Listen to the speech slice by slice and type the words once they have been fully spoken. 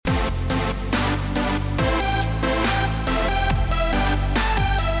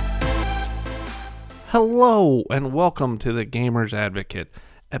Hello and welcome to the Gamer's Advocate,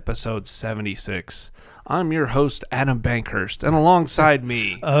 episode 76. I'm your host, Adam Bankhurst, and alongside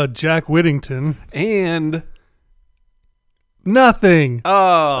me... Jack Whittington. And... Nothing!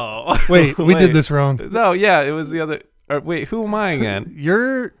 Oh! Wait, we did this wrong. No, yeah, it was the other... wait, who am I again?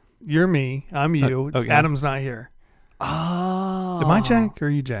 You're me, I'm you, okay. Adam's not here. Oh. Am I Jack or are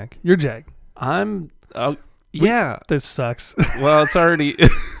you Jack? You're Jack. I'm... Oh, yeah. This sucks. Well, it's already...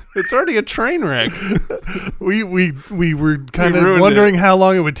 It's already a train wreck. We were kind of wondering how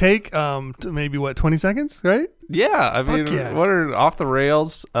long it would take. To maybe 20 seconds, right? Yeah, I mean, yeah. What are off the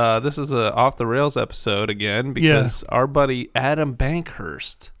rails? This is a off the rails episode again because our buddy Adam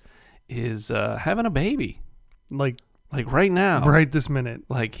Bankhurst is having a baby, like right now, right this minute.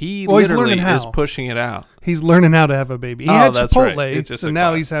 Like he literally is pushing it out. He's learning how to have a baby. He had Chipotle, right. so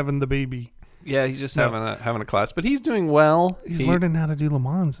now he's having the baby. Yeah, he's just having a class, but he's doing well. He's learning how to do Le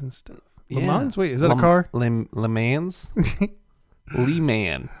Mans and stuff. Le Yeah. Mans? Wait, is that a car? Le Mans? Le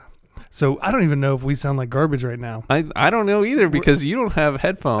Man. So I don't even know if we sound like garbage right now. I don't know either because you don't have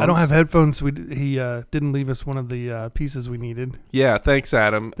headphones. I don't have headphones. He didn't leave us one of the pieces we needed. Yeah, thanks,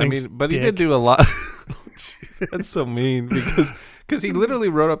 Adam. Thanks, but he Dick. did do a lot. That's so mean because he literally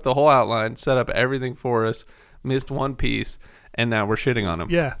wrote up the whole outline, set up everything for us, missed one piece, and now we're shitting on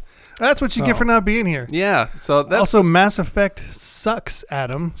him. Yeah. That's what you get for not being here. Yeah. So that's also, Mass Effect sucks,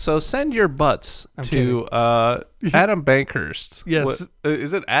 Adam. So send your butts to Adam Bankhurst. Yes.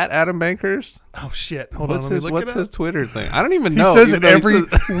 Is it at Adam Bankhurst? Oh shit! Hold on. What's his Twitter thing? I don't even know. He says it every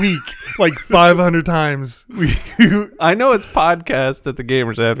week, like 500 times. I know it's podcast at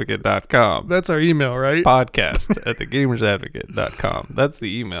thegamersadvocate.com. That's our email, right? Podcast at thegamersadvocate.com. That's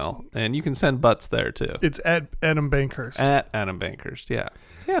the email, and you can send butts there too. It's at Adam Bankhurst. At Adam Bankhurst. Yeah.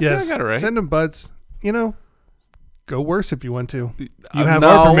 Yeah. Yes. So I got it right. Send them butts. Go worse if you want to. You have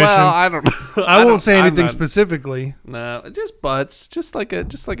our permission. Well, I don't know. I won't say anything specifically. No, just butts. Just like a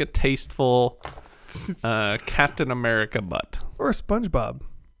tasteful Captain America butt. Or a SpongeBob.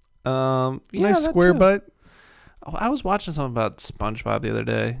 Yeah, nice square butt. Oh, I was watching something about SpongeBob the other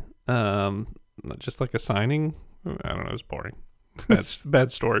day. Just like a signing. I don't know. It was boring.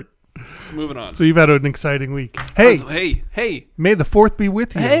 Bad story. Moving on. So you've had an exciting week. Hey. May the 4th be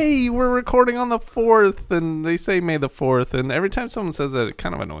with you. Hey, we're recording on the 4th, and they say May the 4th, and every time someone says that, it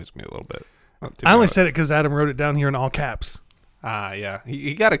kind of annoys me a little bit. I only said it because Adam wrote it down here in all caps. Ah, yeah.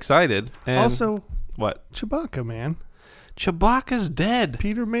 He got excited. And also, what? Chewbacca, man. Chewbacca's dead.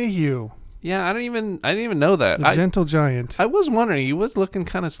 Peter Mayhew. Yeah, I didn't even know that. The gentle giant. I was wondering. He was looking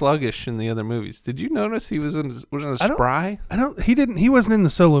kind of sluggish in the other movies. Did you notice he was in a Spry? He wasn't in the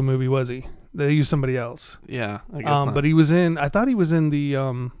Solo movie, was he? They used somebody else. Yeah, I guess not. But he was in. I thought he was in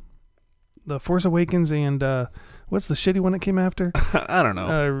the Force Awakens and what's the shitty one that came after? I don't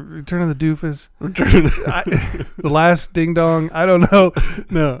know. Return of the Doofus. The Last Ding Dong. I don't know.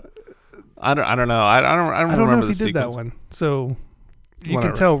 No, I don't know. I don't remember know if the he did sequence. that one. So. You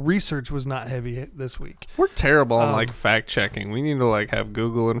can tell research was not heavy this week. We're terrible on fact checking. We need to have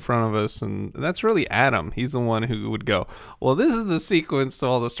Google in front of us, and that's really Adam. He's the one who would go, well, this is the sequence to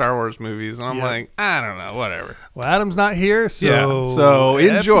all the Star Wars movies, and I'm like, I don't know, whatever. Well, Adam's not here, so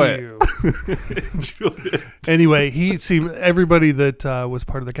enjoy it. Enjoy it. Anyway, everybody that was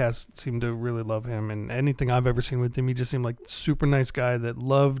part of the cast seemed to really love him, and anything I've ever seen with him, he just seemed like a super nice guy that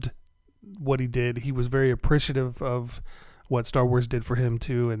loved what he did. He was very appreciative of what Star Wars did for him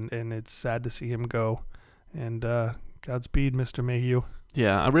too, and it's sad to see him go. And Godspeed, Mr. Mayhew.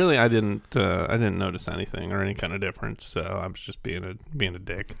 Yeah, I didn't notice anything or any kind of difference. So I was just being a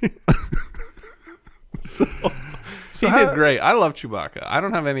dick. so he did great. I love Chewbacca.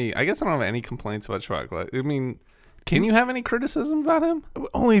 I guess I don't have any complaints about Chewbacca. I mean, can you have any criticism about him?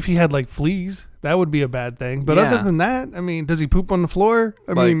 Only if he had fleas. That would be a bad thing. But other than that, I mean, does he poop on the floor?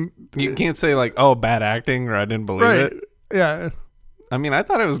 I mean, you can't say bad acting or I didn't believe it. Yeah. I mean, I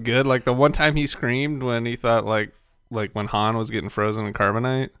thought it was good. The one time he screamed when he thought like when Han was getting frozen in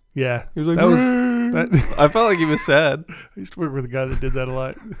carbonite. Yeah. He was like, that I felt like he was sad. I used to work with a guy that did that a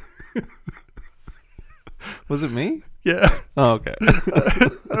lot. Was it me? Yeah. Oh, okay.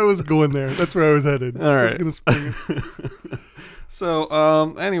 I was going there. That's where I was headed. All right. I was gonna spring it. So,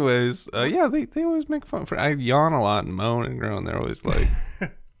 anyways, yeah, they always make fun. I yawn a lot and moan and groan. They're always like,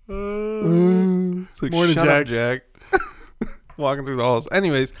 it's like, morning, shut up, Jack. Walking through the halls.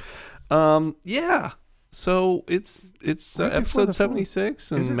 Anyways, yeah. So it's right episode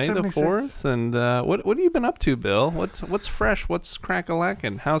 76 and May the 4th. And what have you been up to, Bill? What's fresh? What's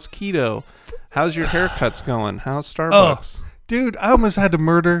crack-a-lackin'? How's keto? How's your haircuts going? How's Starbucks? Dude, I almost had to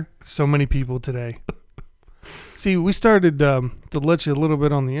murder so many people today. See, we started to let you a little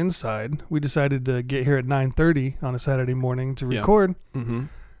bit on the inside. We decided to get here at 9:30 on a Saturday morning to record. Mm-hmm.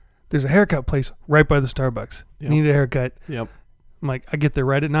 There's a haircut place right by the Starbucks. Yep. Need a haircut. Yep. I'm like, I get there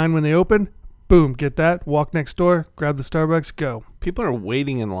right at 9 when they open. Boom, get that. Walk next door, grab the Starbucks, go. People are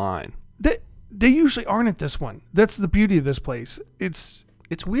waiting in line. They usually aren't at this one. That's the beauty of this place. It's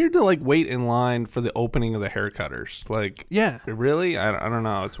weird to like wait in line for the opening of the haircutters. Like, yeah. Really? I don't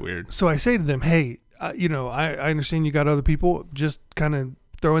know. It's weird. So I say to them, hey, I understand you got other people. Just kind of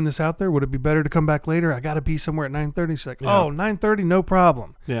throwing this out there. Would it be better to come back later? I got to be somewhere at 9:30. She's like, 9:30, no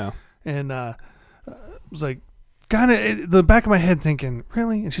problem. Yeah. And I was like, kind of the back of my head thinking,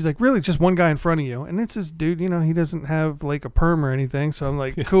 really? And she's like, really? Just one guy in front of you? And it's this dude, he doesn't have like a perm or anything. So I'm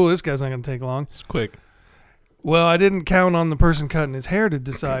like, cool, this guy's not going to take long. It's quick. Well, I didn't count on the person cutting his hair to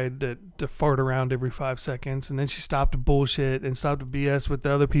decide to fart around every 5 seconds. And then she stopped to bullshit and stopped to BS with the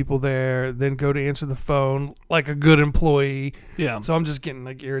other people there, then go to answer the phone like a good employee. Yeah. So I'm just getting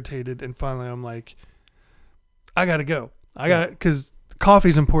like irritated. And finally I'm like, I got to go. Because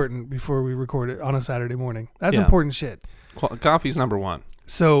coffee's important before we record it on a Saturday morning. That's important shit. Coffee's number one.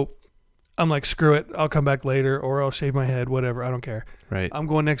 So I'm like, screw it. I'll come back later or I'll shave my head, whatever. I don't care. Right. I'm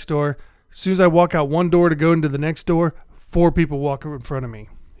going next door. As soon as I walk out one door to go into the next door, 4 people walk in front of me.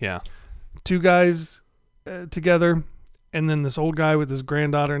 Yeah. 2 guys together, and then this old guy with his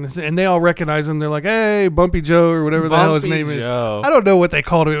granddaughter, and they all recognize him. They're like, hey, Bumpy Joe, or whatever the hell his name is. I don't know what they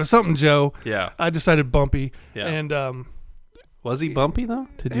called him. It was something Joe. Yeah. I decided Bumpy. Yeah. And was he bumpy, though?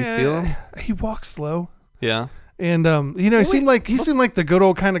 Did you feel him? He walked slow. Yeah. And he seemed like the good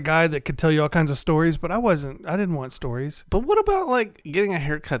old kind of guy that could tell you all kinds of stories, but I didn't want stories. But what about like getting a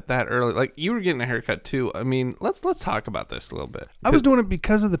haircut that early? Like you were getting a haircut too. I mean, let's talk about this a little bit. I was doing it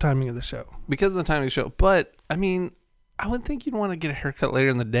because of the timing of the show. Because of the timing of the show. But I mean, I would think you'd want to get a haircut later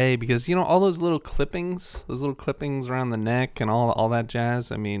in the day because all those little clippings around the neck and all that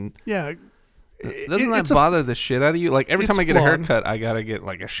jazz. I mean, yeah. Doesn't that bother the shit out of you? Like every time I get a haircut, I gotta get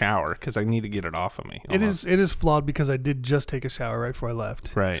like a shower because I need to get it off of me. Almost. It is flawed because I did just take a shower right before I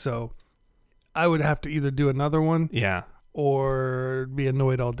left. Right. So I would have to either do another one. Yeah. Or be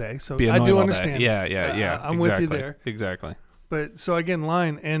annoyed all day. So I do understand. Yeah. I'm with you there. Exactly. But so I get in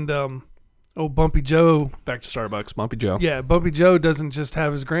line and Bumpy Joe. Back to Starbucks, Bumpy Joe. Yeah, Bumpy Joe doesn't just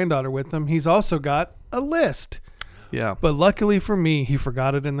have his granddaughter with him. He's also got a list. Yeah. But luckily for me, he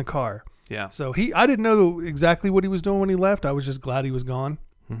forgot it in the car. Yeah. So I didn't know exactly what he was doing when he left. I was just glad he was gone.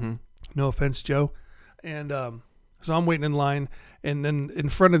 Mm-hmm. No offense, Joe. And so I'm waiting in line. And then in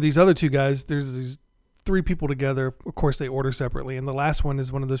front of these other 2 guys, there's these 3 people together. Of course, they order separately. And the last one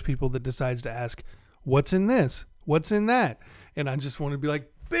is one of those people that decides to ask, what's in this? What's in that? And I just want to be like,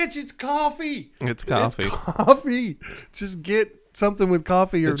 bitch, it's coffee. It's coffee. It's coffee. Just get something with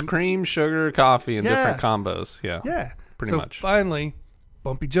coffee. It's cream, sugar, coffee in different combos. Yeah. Yeah. Pretty much. Finally,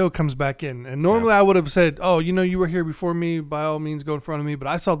 Bumpy Joe comes back in. And normally I would have said, oh, you were here before me. By all means, go in front of me. But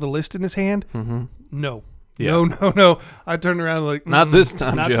I saw the list in his hand. Mm-hmm. No. Yeah. No. I turned around like, not this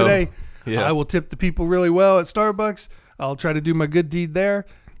time, not Joe. today. Yeah. I will tip the people really well at Starbucks. I'll try to do my good deed there.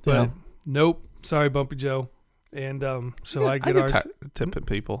 But nope. Sorry, Bumpy Joe. And so I get ours. Tipping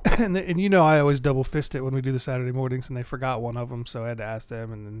people. and I always double fist it when we do the Saturday mornings, and they forgot one of them. So I had to ask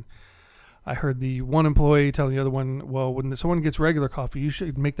them. And then I heard the one employee telling the other one, well, when someone gets regular coffee, you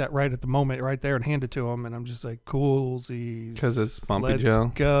should make that right at the moment right there and hand it to them. And I'm just like, coolsies. Because it's Bumpy Let's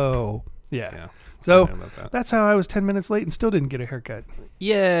Joe. Go. Yeah. So that's how I was 10 minutes late and still didn't get a haircut.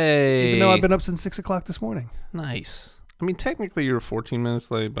 Yay. Even though I've been up since 6 o'clock this morning. Nice. I mean, technically you were 14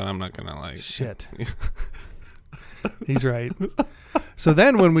 minutes late, but I'm not going to like. Shit. He's right. So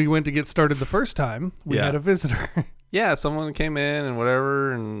then when we went to get started the first time, we had a visitor. Yeah, someone came in and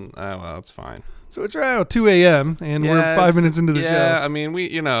whatever, and well, it's fine. So it's around 2 a.m. and we're 5 minutes into the show. Yeah, I mean, we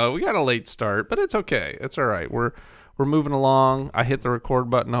got a late start, but it's okay. It's all right. We're moving along. I hit the record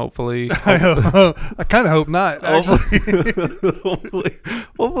button, hopefully. I kind of hope not, actually.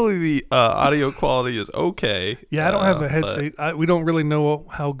 hopefully the audio quality is okay. Yeah, I don't have a headset. We don't really know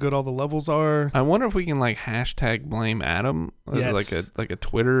how good all the levels are. I wonder if we can like hashtag blame Adam. Yes. Like a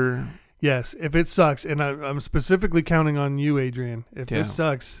Twitter. Yes, if it sucks, and I'm specifically counting on you, Adrian. If this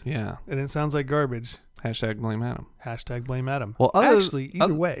sucks, and it sounds like garbage, hashtag blame Adam. Hashtag blame Adam. Well,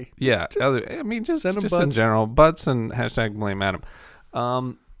 either way. Yeah, just in general, butts and hashtag blame Adam.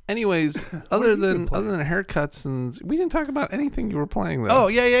 Anyways, other than haircuts, and we didn't talk about anything you were playing though. Oh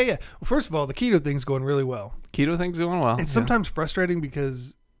yeah. Well, first of all, the keto thing's going really well. Keto thing's going well. It's sometimes frustrating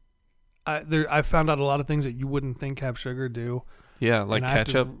because I found out a lot of things that you wouldn't think have sugar do. Yeah, like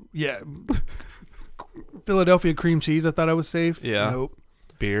ketchup. Philadelphia cream cheese. I thought I was safe. Yeah. Nope.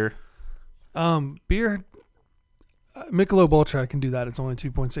 Beer. Beer. Michelob Ultra, I can do that. It's only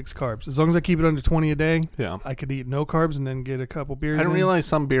 2.6 carbs. As long as I keep it under 20 a day, Yeah. I could eat no carbs and then get a couple beers. I didn't realize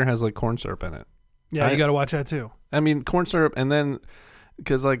some beer has like corn syrup in it. Yeah, you got to watch that too. I mean, corn syrup, and then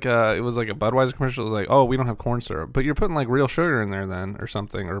because like it was like a Budweiser commercial. It was like, oh, we don't have corn syrup, but you're putting like real sugar in there then, or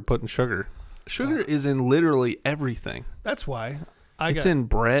something, or putting sugar. Sugar is in literally everything. That's why it's in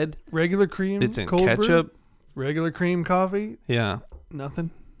bread, regular cream. It's in cold ketchup, brew, regular cream coffee. Yeah,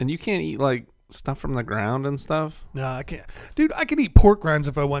 nothing. And you can't eat like stuff from the ground and stuff. No, I can't, dude. I can eat pork rinds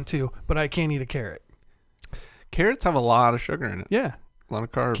if I want to, but I can't eat a carrot. Carrots have a lot of sugar in it. Yeah, a lot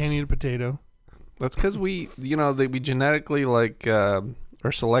of carbs. Can't eat a potato. That's because we genetically like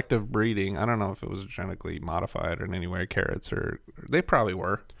or selective breeding. I don't know if it was genetically modified or in any way. Carrots, or they probably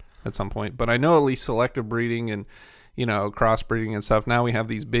were at some point, but I know at least selective breeding and crossbreeding and stuff. Now we have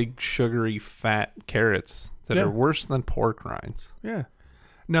these big sugary fat carrots that are worse than pork rinds. Yeah.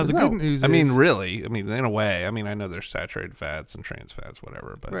 Now the good news is, I mean, really, in a way, I know there's saturated fats and trans fats,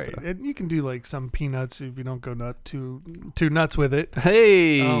 whatever, but right, and you can do like some peanuts if you don't go too nuts with it.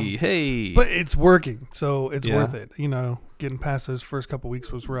 Hey, but it's working, so it's worth it. Getting past those first couple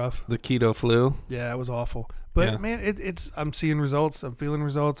weeks was rough. The keto flu, it was awful. But man, it's I'm seeing results. I'm feeling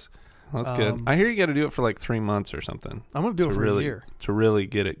results. That's good. I hear you got to do it for like 3 months or something. I'm gonna do it for a year to really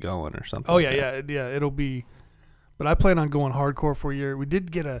get it going or something. Oh yeah. It'll be. But I plan on going hardcore for a year. We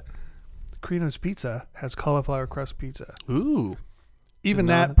did get a Carino's Pizza has cauliflower crust pizza. Ooh. Even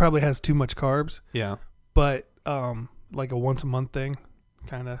that probably has too much carbs. Yeah. But like a once a month thing,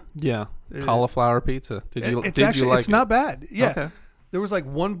 kind of. Yeah. Cauliflower pizza. Did you like it? It's not bad. Yeah. Okay. There was like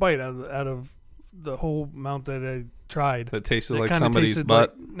one bite out of the whole amount that I tried. That tasted like somebody's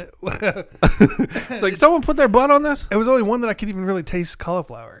butt. Like, it's like someone put their butt on this? It was only one that I could even really taste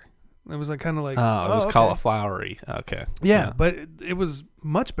cauliflower. It was like kind of like it was cauliflowery. Okay. Yeah, but it was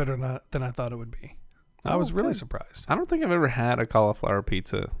much better than I thought it would be. I was really surprised. I don't think I've ever had a cauliflower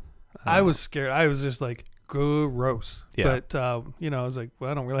pizza. I was scared. I was just like, gross. Yeah. But I was like,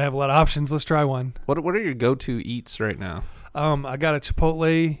 well, I don't really have a lot of options. Let's try one. What are your go-to eats right now? I got a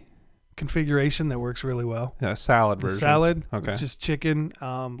Chipotle configuration that works really well. Yeah, salad version. Salad. Okay. Just chicken,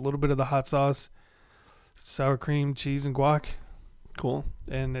 a little bit of the hot sauce, sour cream, cheese, and guac. Cool.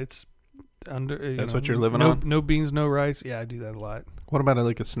 And it's that's what you're living on? No beans, no rice. Yeah, I do that a lot. What about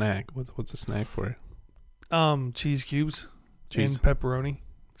like a snack? What's a snack for you? Cheese cubes and pepperoni.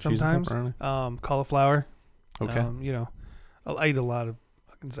 Sometimes. Cheese and pepperoni. Cauliflower. Okay. I eat a lot of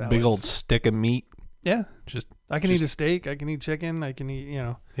fucking salads. Big old stick of meat. Yeah. I can eat a steak. I can eat chicken. I can eat,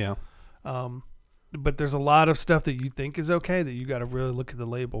 Yeah. But there's a lot of stuff that you think is okay that you got to really look at the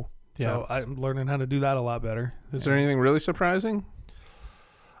label. Yeah. So I'm learning how to do that a lot better. Is there anything really surprising?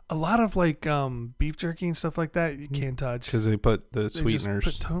 A lot of like beef jerky and stuff like that you can't touch because they put the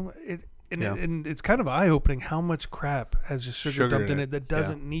sweeteners. And it's kind of eye opening how much crap has just sugar dumped in it that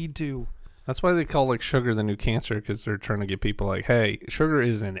doesn't need to. That's why they call like sugar the new cancer, because they're trying to get people like, hey, sugar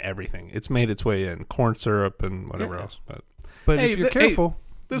is in everything. It's made its way in corn syrup and whatever else. But if you're careful,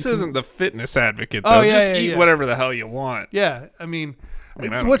 this isn't the fitness advocate though. Just eat whatever the hell you want. Yeah, I mean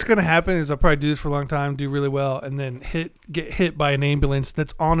what's going to happen is I'll probably do this for a long time, do really well, and then get hit by an ambulance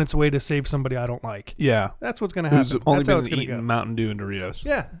that's on its way to save somebody I don't like. Yeah. That's what's going to happen. Who's only been eating Mountain Dew and Doritos.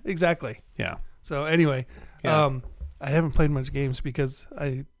 Yeah, exactly. Yeah. So anyway, I haven't played much games because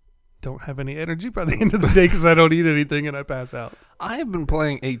I don't have any energy by the end of the day because I don't eat anything and I pass out. I have been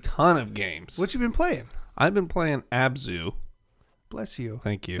playing a ton of games. What you been playing? I've been playing Abzu. Bless you.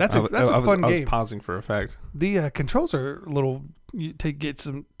 Thank you. That's a fun game. I was pausing for effect. The controls are a little. You take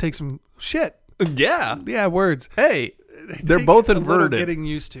some shit. Yeah. Yeah. Words. Hey, they're both inverted. Getting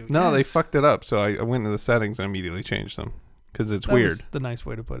used to. No, they fucked it up. So I went into the settings and immediately changed them because it's weird. Was the nice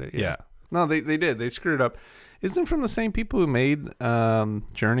way to put it. Yeah. No, they did. They screwed it up. Isn't it from the same people who made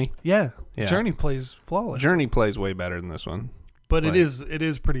Journey? Yeah. Journey plays flawless. Journey plays way better than this one. But it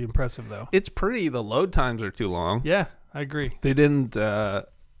is pretty impressive though. It's pretty. The load times are too long. Yeah. I agree. They didn't, for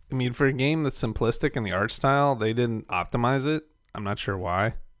a game that's simplistic in the art style, they didn't optimize it. I'm not sure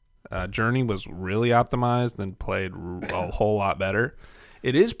why. Journey was really optimized and played a whole lot better.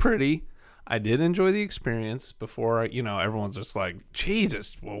 It is pretty. I did enjoy the experience before, everyone's just like,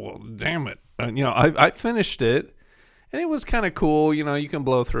 Jesus, well damn it. I finished it, and it was kind of cool. You can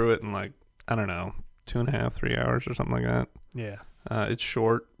blow through it in like, I don't know, 2.5, 3 hours or something like that. Yeah. It's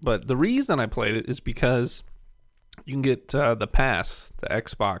short. But the reason I played it is because you can get the pass, the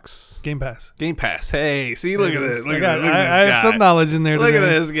Xbox Game Pass. Hey, see, look at this. Look at this I guy. have some knowledge in there. Look at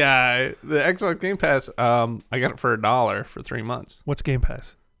this guy. The Xbox Game Pass. I got it for $1 for 3 months. What's Game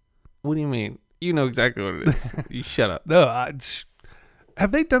Pass? What do you mean? You know exactly what it is. You shut up. No,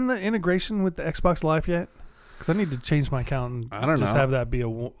 have they done the integration with the Xbox Live yet? Because I need to change my account and I don't just know. have that be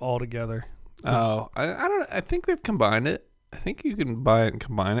all together. Oh, I don't. I think they've combined it. I think you can buy it and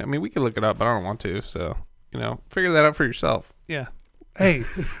combine it. I mean, we could look it up, but I don't want to. So, figure that out for yourself. Yeah. Hey,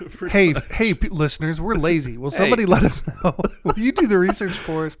 listeners, we're lazy. Will somebody let us know? Will you do the research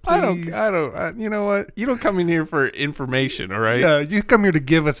for us, please? I don't. You know what? You don't come in here for information, all right? Yeah, you come here to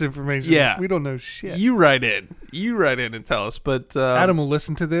give us information. Yeah. We don't know shit. You write in and tell us. But Adam will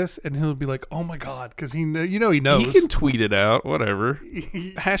listen to this, and he'll be like, oh, my God, because he knows. He can tweet it out, whatever.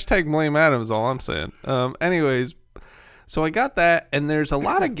 Hashtag blame Adam is all I'm saying. Anyways, so I got that, and there's a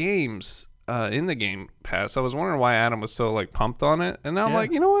lot of games in the Game Pass. I was wondering why Adam was so pumped on it, and now I'm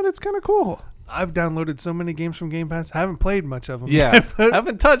like, you know what? It's kind of cool. I've downloaded so many games from Game Pass. I haven't played much of them. Yeah, I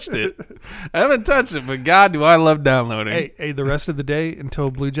haven't touched it. But God, do I love downloading. Hey, the rest of the day until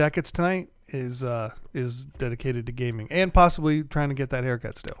Blue Jackets tonight is dedicated to gaming and possibly trying to get that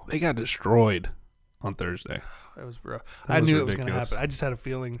haircut still. They got destroyed on Thursday. That was rough. I knew it was going to happen. I just had a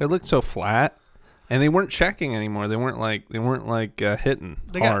feeling. It looked so flat. And they weren't checking anymore. They weren't hitting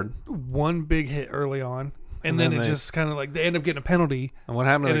they hard. Got one big hit early on, and then it just kind of they end up getting a penalty. And what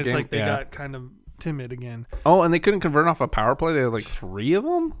happened? And to the it's game? they got kind of timid again. Oh, and they couldn't convert off a power play. They had 3 of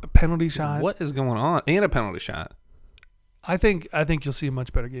them. A penalty shot. What is going on? And a penalty shot. I think you'll see a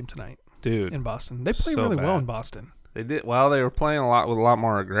much better game tonight, dude. In Boston, they play really well in Boston. They did. Well, they were playing a lot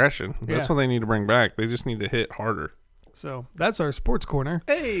more aggression. That's what they need to bring back. They just need to hit harder. So that's our sports corner.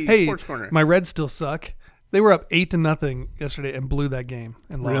 Hey, sports corner. My Reds still suck. They were up 8-0 yesterday and blew that game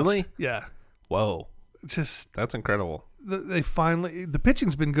and lost. Really? Yeah. Whoa. That's incredible. They finally, the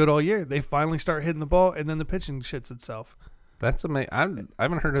pitching's been good all year. They finally start hitting the ball, and then the pitching shits itself. That's amazing. I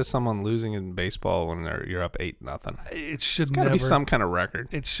haven't heard of someone losing in baseball when you're up 8-0. It should It's got to be some kind of record.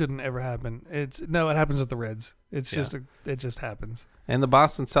 It shouldn't ever happen. It happens with the Reds. It just happens. And the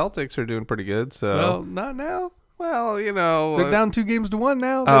Boston Celtics are doing pretty good. So well, not now. Well, they're down 2-1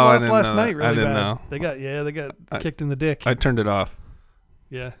 now. They lost last night really I didn't bad. know. They got kicked in the dick. I turned it off.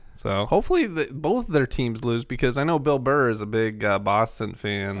 Yeah. So hopefully both their teams lose, because I know Bill Burr is a big Boston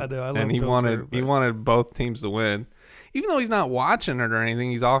fan. I do. I love and he Bill Burr, he wanted both teams to win. Even though he's not watching it or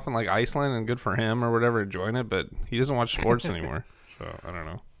anything, he's off in Iceland, and good for him or whatever, enjoying it, but he doesn't watch sports anymore. So I don't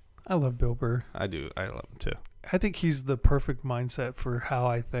know. I love Bill Burr. I do. I love him too. I think he's the perfect mindset for how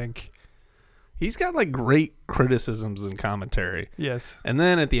I think. He's got great criticisms and commentary. Yes. And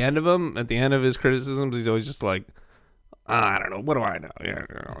then at the end of his criticisms, he's always just like, I don't know. What do I know?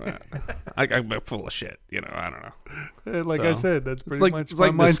 Yeah, I'm full of shit. I don't know. I said, that's pretty much my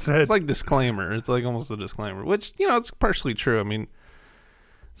mindset. It's like disclaimer. It's almost a disclaimer, which, it's partially true. I mean,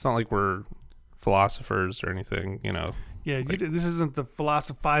 it's not like we're philosophers or anything, Yeah, this isn't the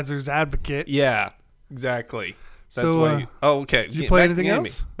philosophizer's advocate. Yeah, exactly. That's so, why. Okay. Did you play anything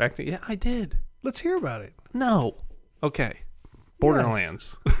else? Yeah, I did. Let's hear about it. No. Okay.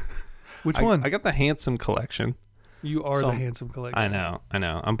 Borderlands. Yes. Which one? I got the Handsome Collection. You are the Handsome Collection. I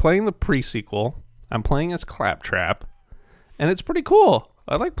know. I'm playing the pre-sequel. I'm playing as Claptrap, and it's pretty cool.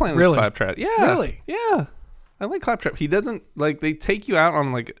 I like playing as Claptrap. Yeah. Really? Yeah. I like Claptrap. He doesn't, they take you out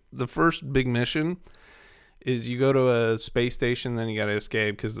on, the first big mission is you go to a space station, then you got to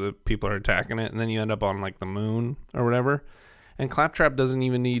escape because the people are attacking it, and then you end up on, the moon or whatever. And Claptrap doesn't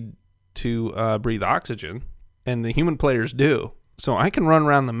even need to breathe oxygen, and the human players do. So I can run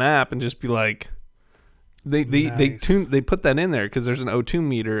around the map and just be like, they put that in there because there's an O2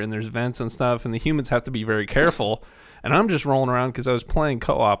 meter and there's vents and stuff, and the humans have to be very careful. And I'm just rolling around because I was playing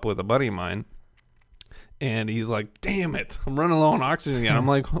co-op with a buddy of mine, and he's like, "Damn it, I'm running low on oxygen again." I'm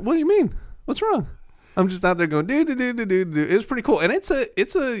like, "What do you mean? What's wrong?" I'm just out there going do. It was pretty cool, and it's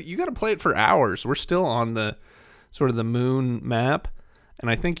a you got to play it for hours. We're still on the sort of the moon map. And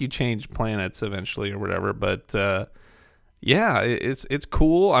I think you change planets eventually or whatever. But, yeah, it's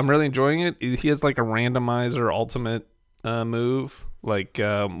cool. I'm really enjoying it. He has a randomizer ultimate move.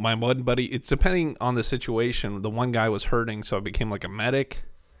 My one buddy, it's depending on the situation. The one guy was hurting, so I became a medic.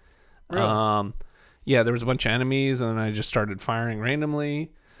 Really? Yeah, there was a bunch of enemies, and then I just started firing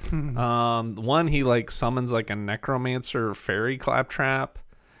randomly. One, he summons a necromancer fairy Claptrap.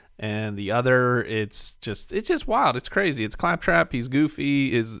 And the other, it's just wild. It's crazy. It's Claptrap. He's goofy.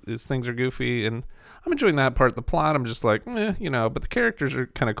 His things are goofy, and I'm enjoying that part. The plot, I'm just but the characters are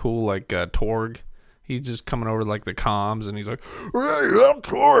kind of cool. Torg, he's just coming over the comms, and he's like, "Hey, I'm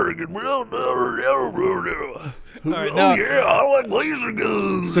Torg, and I like laser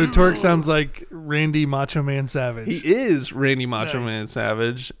guns." So Torg sounds like Randy Macho Man Savage. He is Randy Macho Man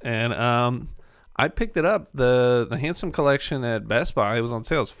Savage, and I picked it up, the Handsome Collection at Best Buy. It was on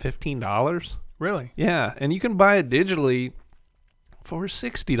sale. It was $15. Really? Yeah, and you can buy it digitally for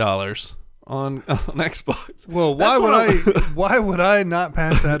 $60 on Xbox. Well, why would I not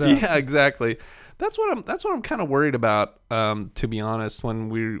pass that up? Yeah, exactly. That's what I'm kind of worried about. To be honest, when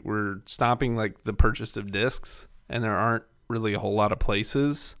we're stopping like the purchase of discs, and there aren't really a whole lot of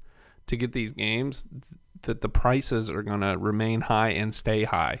places to get these games, that the prices are going to remain high and stay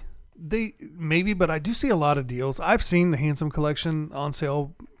high. They maybe, but I do see a lot of deals. I've seen the Handsome Collection on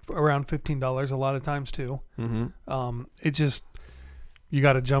sale for around $15 a lot of times too. Mm-hmm. It just, you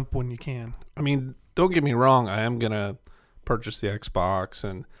got to jump when you can. I mean, don't get me wrong. I am going to purchase the Xbox,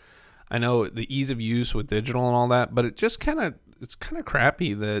 and I know the ease of use with digital and all that, but it's kind of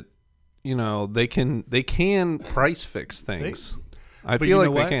crappy that, you know, they can price fix things. I feel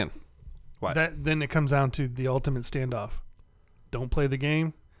like they can. What? Then it comes down to the ultimate standoff. Don't play the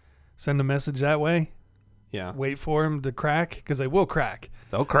game. Send a message that way. Yeah. Wait for them to crack, because they will crack.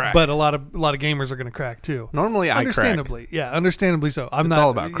 They'll crack. But a lot of gamers are going to crack too. Normally, understandably, yeah, understandably so. It's all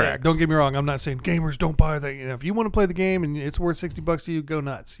about cracks. Don't get me wrong. I'm not saying gamers don't buy that. You know, if you want to play the game and it's worth $60 to you, go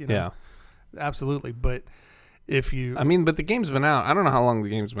nuts. You know? Yeah. Absolutely. But if you, but the game's been out. I don't know how long the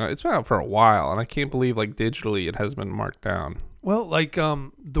game's been out. It's been out for a while, and I can't believe like digitally it has been marked down. Well, like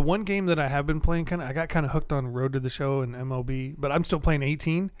the one game that I have been playing, I got kind of hooked on Road to the Show and MLB, but I'm still playing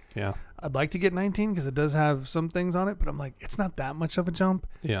 18. Yeah. I'd like to get 19 because it does have some things on it, but I'm like, it's not that much of a jump.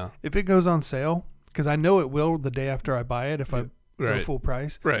 Yeah. If it goes on sale, because I know it will the day after I buy it if I go full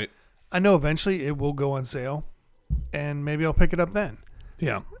price. Right. I know eventually it will go on sale, and maybe I'll pick it up then.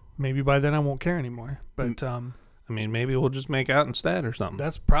 Yeah. Maybe by then I won't care anymore. But maybe we'll just make out instead or something.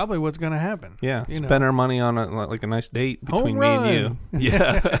 That's probably what's going to happen. Yeah, spend our money on a nice date between me and you.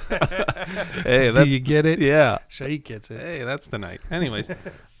 Yeah. Hey, do you get it? Yeah. Shake gets it. Hey, that's the night. Anyways,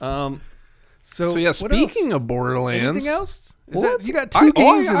 so yeah. Speaking of Borderlands, anything else? You got two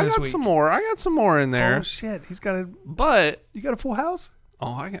games in this week. I got some more in there. Oh shit, But you got a full house?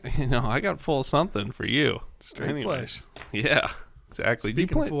 Oh, I got full something for you. Straight flesh. Yeah. Exactly.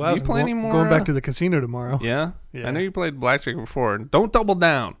 Speaking of full house, do you play anymore? Going back to the casino tomorrow. Yeah? I know you played blackjack before. Don't double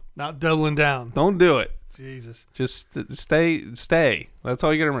down. Not doubling down. Don't do it. Jesus. Just stay. That's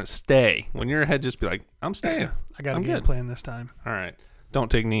all you got to remember. Stay. When you're ahead, just be like, I'm staying. I got a game plan this time. All right.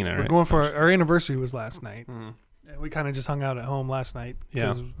 Don't take Nina. We're going for our anniversary was last night. Mm. We kind of just hung out at home last night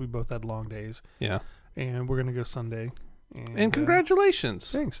because we both had long days. Yeah. And we're going to go Sunday. And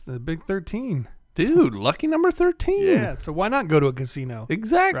congratulations. Thanks. The big 13. Dude, lucky number 13. Yeah, so why not go to a casino?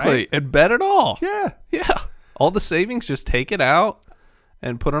 Exactly. Right? And bet it all. Yeah. Yeah. All the savings, just take it out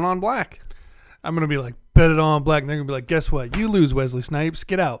and put it on black. I'm going to be like, bet it on black. And they're going to be like, guess what? You lose, Wesley Snipes.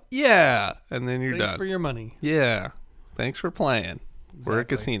 Get out. Yeah. And then you're done. Thanks for your money. Yeah. Thanks for playing. Exactly. We're a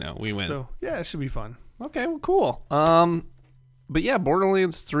casino. We win. So, yeah, it should be fun. Okay, well, cool. But yeah,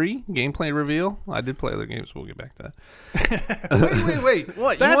 Borderlands 3 gameplay reveal. I did play other games. We'll get back to that. Wait.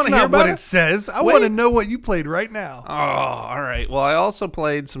 What? That's not what it says. I want to know what you played right now. Oh, all right. Well, I also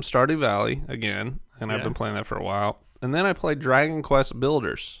played some Stardew Valley again, and I've been playing that for a while. And then I played Dragon Quest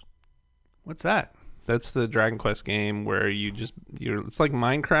Builders. What's that? That's the Dragon Quest game where it's like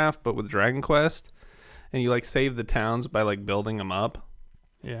Minecraft but with Dragon Quest, and you like save the towns by like building them up.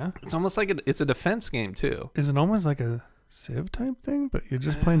 Yeah. It's almost like it's a defense game too. Is it almost like a Civ type thing, but you're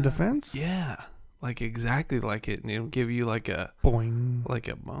just playing defense? Yeah, like exactly like it, and it'll give you like a boing, like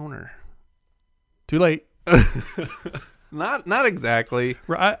a boner. Too late. Not exactly.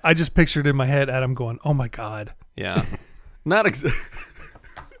 I just pictured in my head Adam going, "Oh my god." Yeah, not exactly.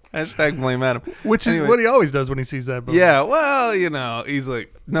 Hashtag blame Adam. Which is what he always does when he sees that boner. Yeah, well, he's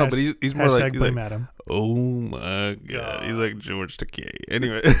like but he's more like blame Adam. Oh my god, he's like George Takei.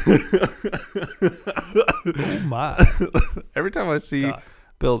 Anyway, oh my! Every time I see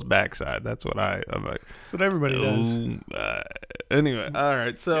Bill's backside, that's what I'm like. That's what everybody does. Anyway, all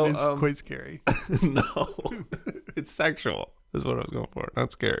right, so it's quite scary. No, it's sexual. Is what I was going for.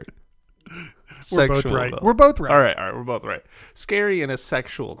 Not scary. We're both right. We're both right. All right. We're both right. Scary in a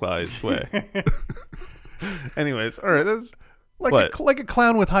sexualized way. Anyways, all right. That's like a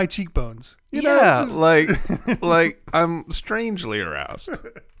clown with high cheekbones. You know, just... like I'm strangely aroused.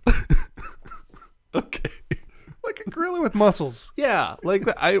 Okay. Like a gorilla with muscles. Yeah. Like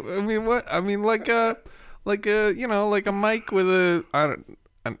I mean what? I mean like a like a mic with a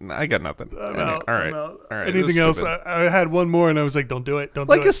I got nothing. All right. Anything else? I had one more, and I was like, "Don't do it. Don't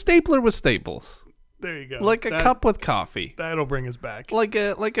do it." Like a stapler with staples. There you go. Like a cup with coffee. That'll bring us back. Like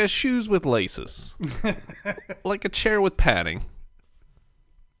a shoes with laces. Like a chair with padding.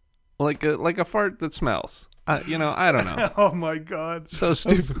 Like a fart that smells. I don't know. Oh my god. So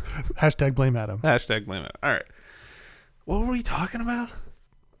stupid. Hashtag blame Adam. Hashtag blame Adam. All right. What were we talking about?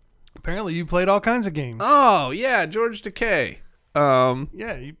 Apparently, you played all kinds of games. Oh yeah, George Takei.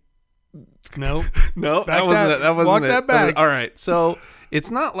 Yeah, Nope. No, Back that wasn't walk it. that back. All right, so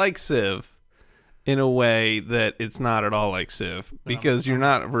it's not like Civ in a way that it's not at all like Civ because you're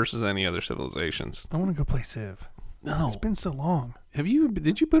not versus any other civilizations. I want to go play Civ. No, it's been so long.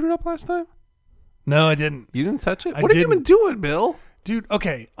 Did you boot it up last time? No, I didn't. You didn't touch it? What have you been doing, Bill? Dude,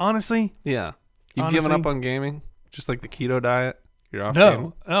 okay, honestly. Yeah. You've given up on gaming? Just like the keto diet? You're off No,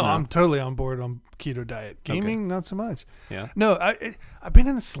 gaming? no, I'm totally on board on keto diet. Gaming, not so much. Yeah. No, I've been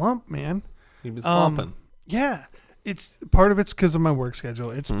in a slump, man. You've been slumping. Yeah. It's part of it's because of my work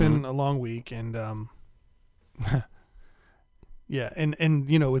schedule. It's been a long week, and yeah, and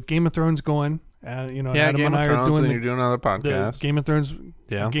you know, with Game of Thrones going, you know, Adam Game and of I Thrones, are doing and you're doing another podcast. the Game of Thrones,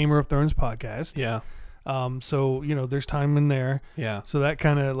 Gamer of Thrones podcast. Yeah. So you know, there's time in there. Yeah. So that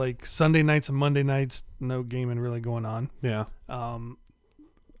kind of like Sunday nights and Monday nights, no gaming really going on. Yeah. By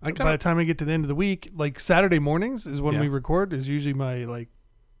the time I get to the end of the week, like Saturday mornings is when we record. Is usually my like.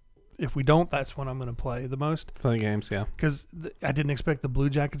 If we don't, that's when I'm going to play the most. Play games, yeah. Because I didn't expect the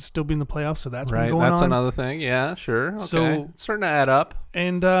Blue Jackets to still be in the playoffs, so that's right. Been going that's on. Another thing. Yeah, sure. Okay. So it's starting to add up.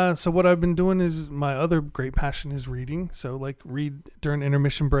 And so what I've been doing is my other great passion is reading. So like read during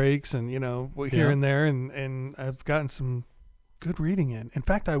intermission breaks and you know here and there, and I've gotten some good reading in. In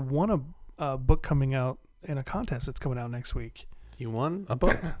fact, I won a book coming out in a contest that's coming out next week. You won a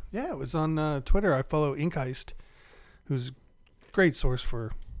book? Yeah, it was on Twitter. I follow Inkheist, who's a great source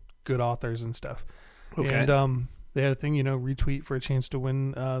for good authors and stuff. Okay. And they had a thing, you know, retweet for a chance to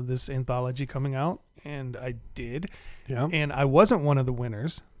win this anthology coming out, and I did. Yeah. And I wasn't one of the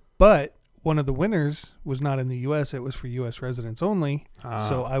winners, but one of the winners was not in the U.S. It was for U.S. residents only.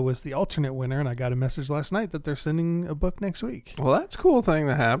 So I was the alternate winner, and I got a message last night that they're sending a book next week. Well, that's a cool thing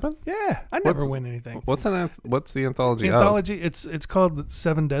to happen. Yeah, I never win anything. What's the anthology? Anthology. It's called The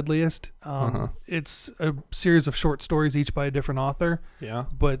Seven Deadliest. It's a series of short stories, each by a different author. Yeah.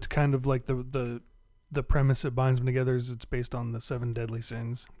 But kind of like the premise that binds them together is it's based on the 7 deadly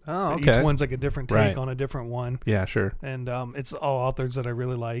sins. Oh, okay. Each one's like a different take on a different one. Yeah, sure. And it's all authors that I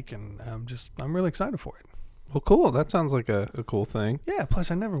really like, and I'm really excited for it. Well, cool. That sounds like a cool thing. Yeah. Plus,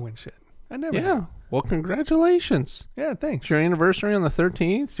 I never win shit. I never. Yeah. Do. Well, congratulations. Yeah. Thanks. It's your anniversary on the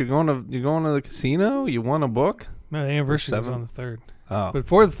 13th. You're going to the casino. You won a book. No, the anniversary was on the 3rd. Oh. But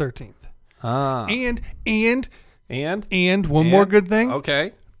for the 13th. Ah. And one more good thing.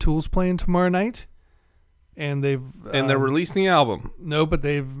 Okay. Tool's playing tomorrow night. And they're releasing the album. No, but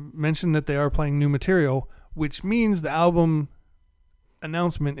they've mentioned that they are playing new material, which means the album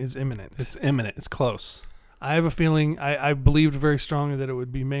announcement is imminent. It's imminent. It's close. I have a feeling, I believed very strongly that it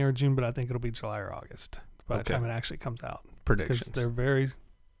would be May or June, but I think it'll be July or August by the time it actually comes out. Predictions. Because they're very,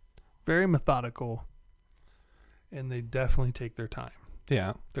 very methodical, and they definitely take their time.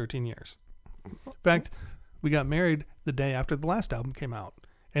 Yeah. 13 years. In fact, we got married the day after the last album came out.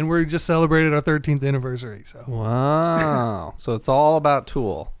 And we just celebrated our 13th anniversary. So wow. So it's all about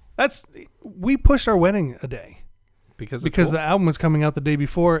Tool. We pushed our wedding a day. Because the album was coming out the day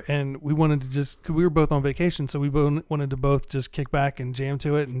before, and we wanted to cause we were both on vacation, so we wanted to both just kick back and jam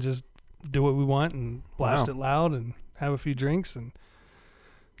to it and just do what we want and blast it loud and have a few drinks. And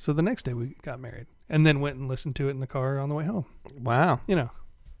so the next day we got married and then went and listened to it in the car on the way home. Wow. You know.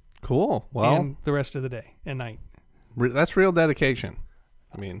 Cool. Well. And the rest of the day and night. That's real dedication.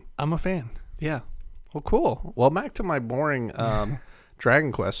 I mean. I'm a fan. Yeah. Well, cool. Well, back to my boring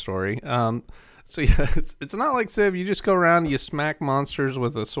Dragon Quest story. So yeah, it's not like Civ. You just go around, you smack monsters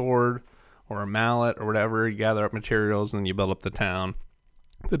with a sword or a mallet or whatever. You gather up materials, and then you build up the town.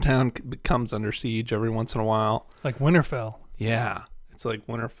 The town becomes under siege every once in a while. Like Winterfell. Yeah, it's like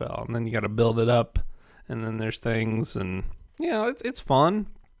Winterfell, and then you got to build it up, and then there's things, and it's fun.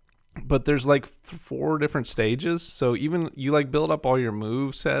 But there's like 4 different stages, so even you like build up all your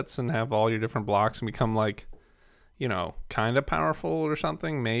move sets and have all your different blocks and become like, kind of powerful or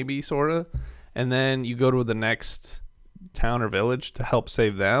something, maybe sort of. And then you go to the next town or village to help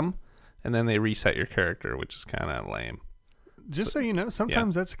save them, and then they reset your character, which is kind of lame. So you know,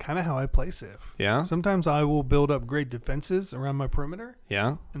 sometimes that's kind of how I play Civ. Yeah? Sometimes I will build up great defenses around my perimeter.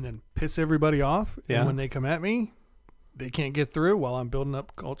 Yeah? And then piss everybody off. Yeah. And when they come at me, they can't get through while I'm building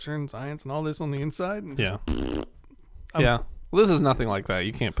up culture and science and all this on the inside. And yeah. Yeah. Well, this is nothing like that.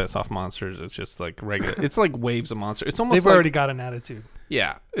 You can't piss off monsters. It's just like regular. It's like waves of monsters. It's almost They've already got an attitude.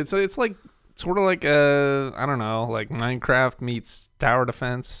 Yeah. It's like sort of like I don't know, like Minecraft meets tower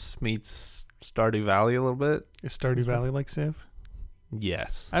defense meets Stardew Valley a little bit. Is Stardew Valley like Civ?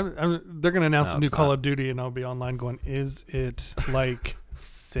 Yes. They're going to announce a new Call of Duty, and I'll be online going, is it like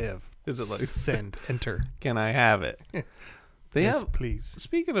Civ? Is it like send, enter? Can I have it? please.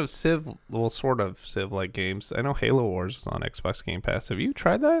 Speaking of Civ, well, sort of Civ-like games, I know Halo Wars is on Xbox Game Pass. Have you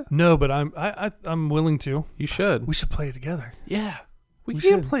tried that? No, but I'm willing to. You should. We should play it together. Yeah. We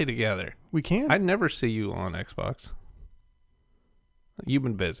can play together. We can? I'd never see you on Xbox. You've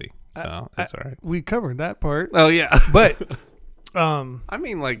been busy, so that's all right. We covered that part. Oh, yeah. But, I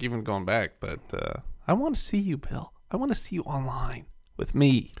mean, like, even going back, but I want to see you, Bill. I want to see you online with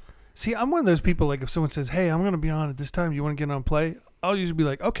me. See, I'm one of those people, like, if someone says, hey, I'm going to be on at this time, you want to get on and play? I'll usually be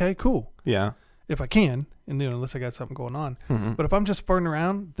like, okay, cool. Yeah. If I can, and, unless I got something going on. Mm-hmm. But if I'm just farting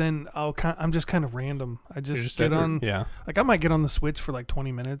around, then I'm just kind of random. I just get on. Yeah. Like, I might get on the Switch for, like,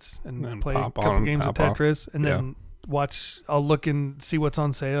 20 minutes and play a couple games of Tetris, and then I'll look and see what's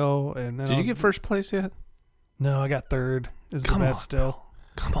on sale. And then Did you get first place yet? No, I got third. Is the best still.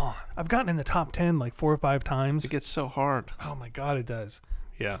 Come on. I've gotten in the top 10 like 4 or 5 times. It gets so hard. Oh my God, it does.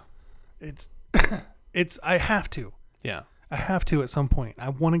 Yeah. It's I have to. Yeah. I have to at some point. I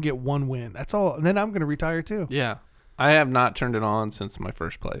want to get one win. That's all. And then I'm going to retire too. Yeah. I have not turned it on since my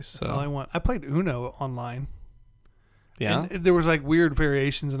first place. That's all I want. I played Uno online. Yeah. And there was like weird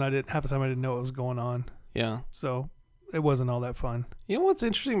variations, and half the time I didn't know what was going on. Yeah. So it wasn't all that fun. You know what's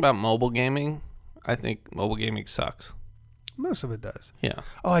interesting about mobile gaming? I think mobile gaming sucks. Most of it does. Yeah.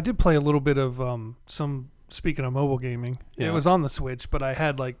 Oh, I did play a little bit of speaking of mobile gaming, it was on the Switch, but I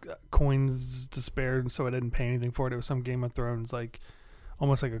had like coins to spare, and so I didn't pay anything for it. It was some Game of Thrones, like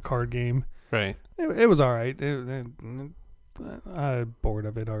almost like a card game. Right. It was all right. I'm bored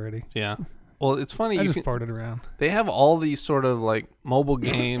of it already. Yeah. Well, it's funny. I just farted around. They have all these sort of like mobile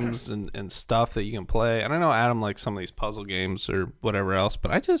games and stuff that you can play. And I know Adam likes some of these puzzle games or whatever else,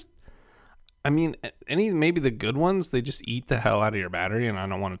 but I mean, maybe the good ones, they just eat the hell out of your battery, and I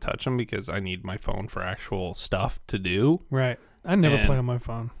don't want to touch them because I need my phone for actual stuff to do. Right. I never play on my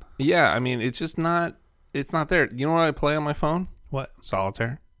phone. Yeah, I mean, it's not there. You know what I play on my phone? What?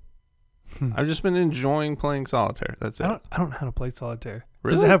 Solitaire. I've just been enjoying playing Solitaire. That's it. I don't know how to play Solitaire.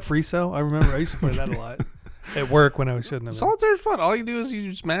 Really? Does it have free cell? I remember I used to play that a lot at work when I shouldn't have. Solitaire's fun. All you do is you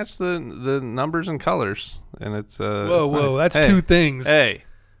just match the numbers and colors, and it's whoa, nice. That's two things. Hey,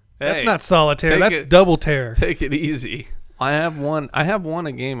 that's not Solitaire. That's double tear. Take it easy. I have won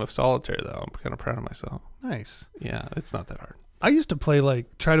a game of Solitaire though. I'm kind of proud of myself. Nice. Yeah, it's not that hard. I used to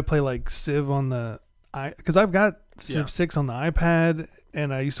try to play Civ on the because I've got Civ 6 on the iPad,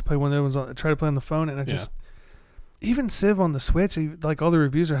 and I used to play one of those try to play on the phone, and I just even Civ on the Switch, like all the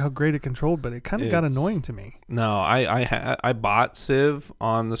reviews are how great it controlled, but it kind of got annoying to me. No, I bought Civ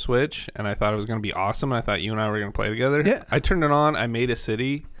on the Switch, and I thought it was going to be awesome, and I thought you and I were going to play together. Yeah. I turned it on, I made a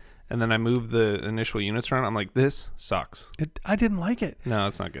city, and then I moved the initial units around. I'm like, this sucks. I didn't like it. No,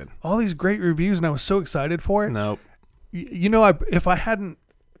 it's not good. All these great reviews, and I was so excited for it. Nope. If I hadn't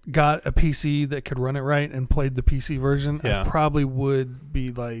got a PC that could run it right and played the PC version, I probably would be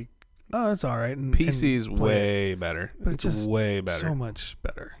like, oh, it's all right. And PC is way better. But it's just way better. So much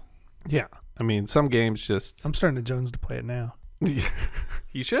better. Yeah. I mean, some games just... I'm starting to Jones to play it now.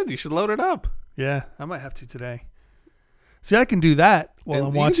 You should load it up. Yeah, I might have to today. See, I can do that while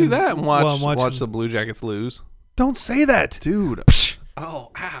I'm watching. You can do that and watch the Blue Jackets lose. Don't say that. Dude.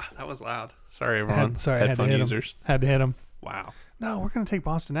 Oh, that was loud. Sorry, everyone. Headphone users. Had to hit him. Wow. No, we're going to take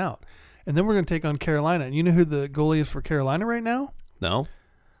Boston out. And then we're going to take on Carolina. And you know who the goalie is for Carolina right now? No.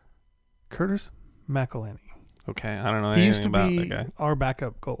 Curtis McElhinney. Okay, I don't know anything about that guy. He used to be our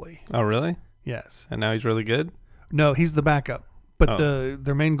backup goalie. Oh, really? Yes. And now he's really good? No, he's the backup. But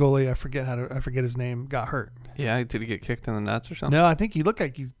their main goalie, I forget his name, got hurt. Yeah, did he get kicked in the nuts or something? No, I think he looked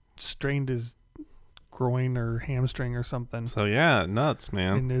like he strained his groin or hamstring or something. So yeah, nuts,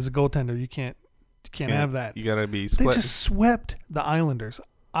 man. And as a goaltender, you can't have that. You gotta be. They just swept the Islanders.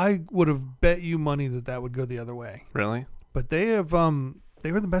 I would have bet you money that would go the other way. Really? But they have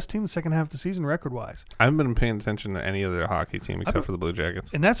they were the best team the second half of the season record wise. I haven't been paying attention to any other hockey team except for the Blue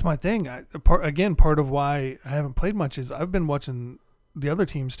Jackets. And that's my thing. Part of why I haven't played much is I've been watching the other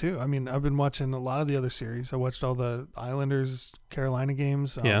teams too. I mean, I've been watching a lot of the other series. I watched all the Islanders, Carolina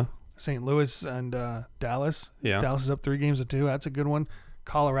games. St. Louis and Dallas. Yeah. Dallas is up 3-2. That's a good one.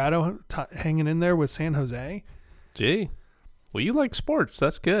 Colorado hanging in there with San Jose. Gee. Well, you like sports.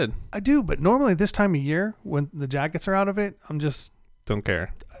 That's good. I do, but normally this time of year when the Jackets are out of it, I'm just... Don't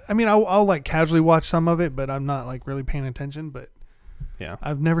care. I mean, I'll like casually watch some of it, but I'm not like really paying attention. But yeah,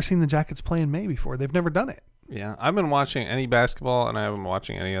 I've never seen the Jackets play in May before. They've never done it. Yeah, I've been watching any basketball, and I haven't been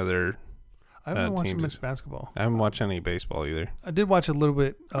watching any other I haven't watched much basketball. I haven't watched any baseball either. I did watch a little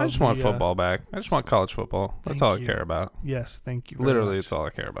bit. I just want football back. I just want college football. That's all I care about. Yes, thank you. Literally, it's all I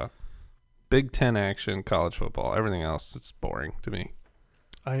care about. Big Ten action, college football. Everything else, it's boring to me.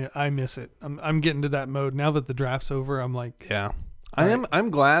 I miss it. I'm getting to that mode now that the draft's over. I'm like, yeah. I'm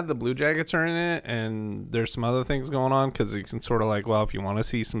glad the Blue Jackets are in it, and there's some other things going on because you can sort of like, well, if you want to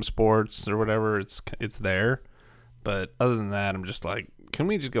see some sports or whatever, it's there. But other than that, I'm just like, can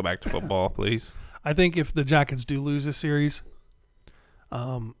we just go back to football, please? I think if the Jackets do lose this series,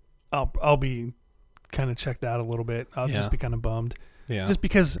 I'll be kind of checked out a little bit. I'll just be kind of bummed. Yeah. Just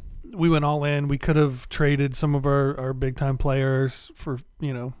because we went all in, we could have traded some of our big time players for,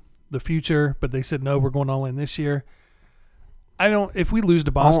 the future, but they said no, we're going all in this year. If we lose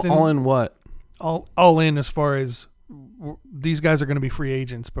to Boston, all in what? All in as far as these guys are going to be free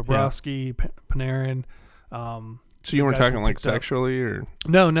agents. Bobrovsky, Panarin. So you weren't talking like sexually or?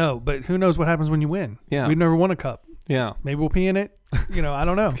 No, but who knows what happens when you win? Yeah. We've never won a cup. Yeah. Maybe we'll pee in it. I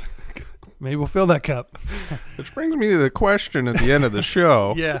don't know. Maybe we'll fill that cup. Which brings me to the question at the end of the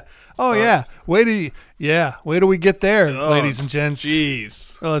show. Yeah. Oh, yeah. Wait till we get there, ladies and gents.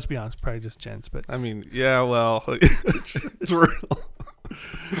 Jeez. Well, let's be honest. Probably just gents, but. I mean, yeah, well, it's real.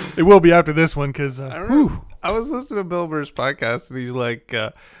 It will be after this one because. I was listening to Bill Burr's podcast, and he's like,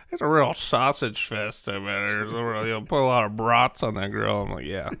 it's a real sausage fest. I mean, put a lot of brats on that grill. I'm like,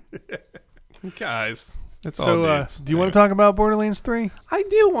 yeah. Guys. Do you want to talk about Borderlands 3? I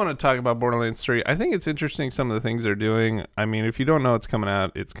do want to talk about Borderlands 3. I think it's interesting some of the things they're doing. I mean, if you don't know it's coming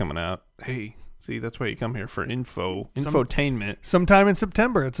out, it's coming out. Hey, see, that's why you come here for infotainment. Sometime in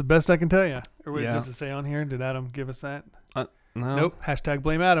September. It's the best I can tell you. Or wait, does it say on here? Did Adam give us that? No. Nope. Hashtag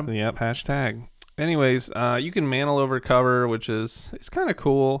blame Adam. Yep, hashtag. Anyways, you can mantle over cover, which is kind of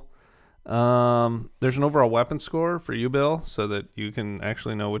cool. There's an overall weapon score for you, Bill, so that you can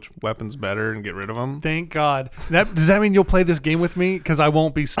actually know which weapon's better and get rid of them. Thank God. Does that mean you'll play this game with me? Because I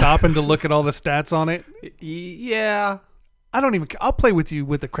won't be stopping to look at all the stats on it. Yeah. I'll play with you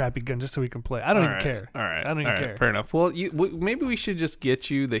with a crappy gun just so we can play. I don't even care. All right. I don't even care. Fair enough. Well, maybe we should just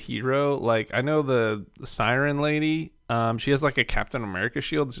get you the hero. Like, I know the siren lady, she has like a Captain America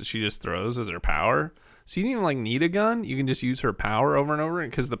shield that she just throws as her power. So you don't even need a gun. You can just use her power over and over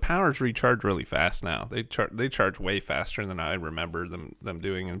because the powers recharge really fast now. They charge way faster than I remember them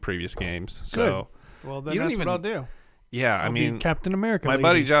doing in previous games. So good. Well, then that's what I'll do. Yeah, I'll be Captain America. My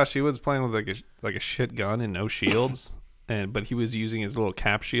buddy Josh, he was playing with like a shit gun and no shields, but he was using his little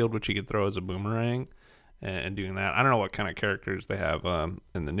cap shield, which he could throw as a boomerang, and doing that. I don't know what kind of characters they have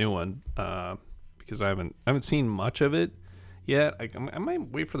in the new one because I haven't seen much of it yet. I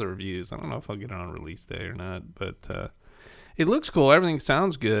might wait for the reviews. I don't know if I'll get it on release day or not, but it looks cool. Everything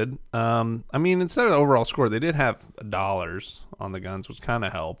sounds good. I mean, instead of the overall score, they did have dollars on the guns, which kind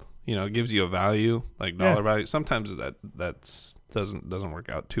of help. It gives you a value, like dollar value. Sometimes that doesn't work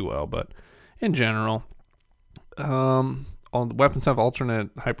out too well, but in general, all the weapons have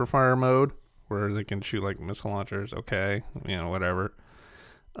alternate hyperfire mode where they can shoot like missile launchers. Okay, whatever.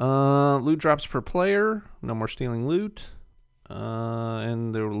 Loot drops per player. No more stealing loot.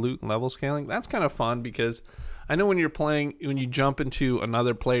 And the loot and level scaling. That's kind of fun because I know when you jump into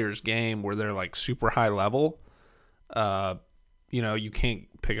another player's game where they're like super high level, you can't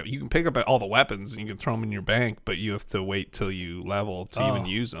you can pick up all the weapons and you can throw them in your bank, but you have to wait till you level to even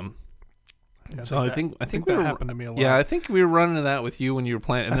use them. Yeah, so I think that happened to me a lot. Yeah, I think we were running that with you when you were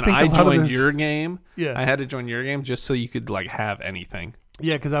playing, and then I joined your game. Yeah, I had to join your game just so you could like have anything.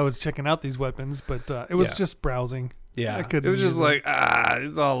 Yeah, because I was checking out these weapons, but it was just browsing. Yeah, it was just like,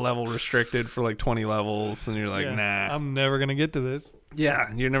 it's all level restricted for like 20 levels, and you're like, nah. I'm never going to get to this.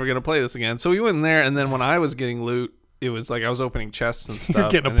 Yeah, you're never going to play this again. So we went in there, and then when I was getting loot, it was like I was opening chests and stuff.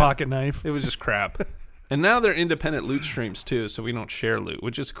 You're getting a pocket knife. It was just crap. And now they're independent loot streams too, so we don't share loot,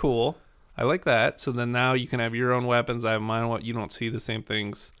 which is cool. I like that. So then now you can have your own weapons. I have mine. You don't see the same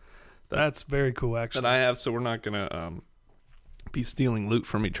things. That's very cool, actually. That I have, so we're not going to be stealing loot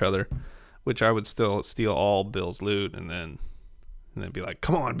from each other. Which I would still steal all Bill's loot and then be like,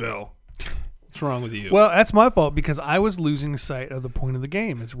 come on, Bill. What's wrong with you? Well, that's my fault because I was losing sight of the point of the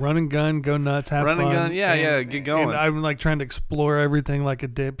game. It's run and gun, go nuts, have fun. Run and gun, get going. And I'm like trying to explore everything like a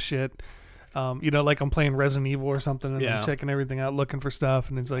dipshit. Like I'm playing Resident Evil or something and I'm checking everything out, looking for stuff.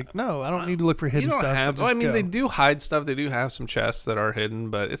 And it's like, no, I don't need to look for hidden stuff. They do hide stuff. They do have some chests that are hidden,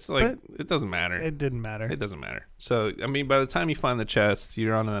 but it's like, it doesn't matter. It didn't matter. It doesn't matter. So, I mean, by the time you find the chest,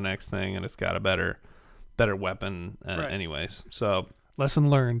 you're on to the next thing and it's got a better weapon anyways. So, lesson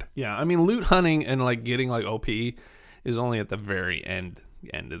learned. Yeah. I mean, loot hunting and like getting like OP is only at the very end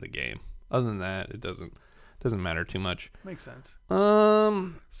of the game. Other than that, it doesn't matter too much. Makes sense.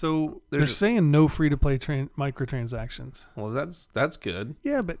 So they're saying no free-to-play microtransactions. Well, that's good.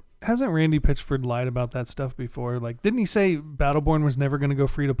 Yeah, but hasn't Randy Pitchford lied about that stuff before? Like, didn't he say Battleborn was never going to go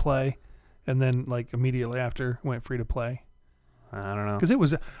free-to-play, and then like immediately after went free-to-play? I don't know. Because it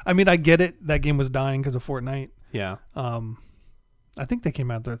was, I mean, I get it. That game was dying because of Fortnite. Yeah. I think they came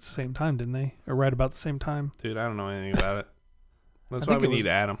out there at the same time, didn't they? Or right about the same time. Dude, I don't know anything about it. That's why we need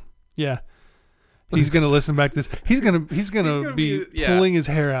Adam. Yeah. He's going to listen back to this. He's going to be pulling his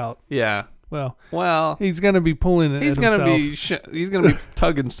hair out. Yeah. Well, he's going to be pulling it. He's going to be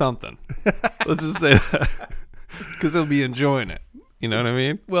tugging something. Let's just say that. Because he'll be enjoying it. You know what I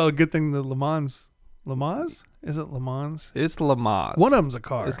mean? Well, good thing the Le Mans. Is it Le Mans? It's Le Mans. One of them's a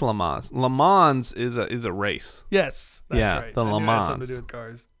car. It's Le Mans. Le Mans is a race. Yes, that's right. The Le Mans. Had something to do with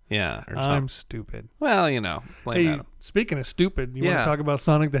cars. Yeah. I'm stupid. Well, blame Adam. Speaking of stupid, you want to talk about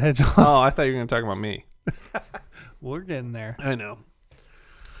Sonic the Hedgehog? Oh, I thought you were going to talk about me. We're getting there. I know.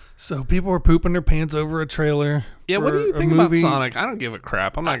 So people were pooping their pants over a trailer. Yeah, what do you think about Sonic? I don't give a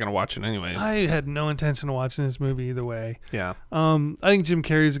crap. I'm not going to watch it anyways. I had no intention of watching this movie either way. Yeah. I think Jim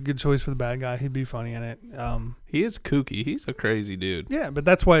Carrey's a good choice for the bad guy. He'd be funny in it. He is kooky. He's a crazy dude. Yeah, but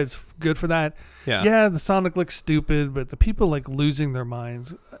that's why it's good for that. Yeah. Yeah, the Sonic looks stupid, but the people like losing their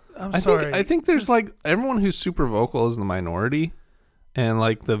minds. I'm sorry. I think there's like everyone who's super vocal is the minority. And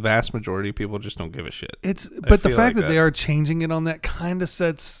like the vast majority of people just don't give a shit. But the fact that they are changing it on that kind of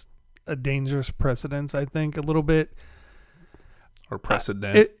sets a dangerous precedence, I think, a little bit. Or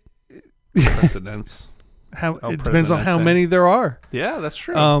precedent. Precedence. It depends on how many there are. Yeah, that's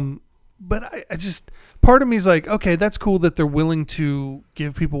true. But I just, part of me is like, okay, that's cool that they're willing to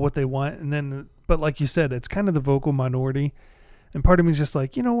give people what they want, and then, but like you said, it's kind of the vocal minority, and part of me is just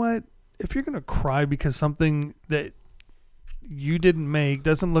like, you know what? If you're gonna cry because something that you didn't make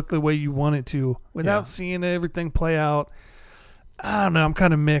doesn't look the way you want it to, without seeing everything play out, I don't know. I'm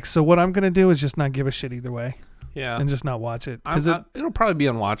kind of mixed. So what I'm gonna do is just not give a shit either way. Yeah, and just not watch it because it'll probably be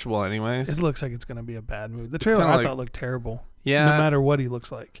unwatchable anyways. It looks like it's gonna be a bad movie. The trailer I thought looked terrible. Yeah, no matter what he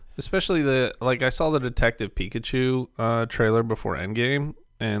looks like. Especially I saw the Detective Pikachu trailer before Endgame,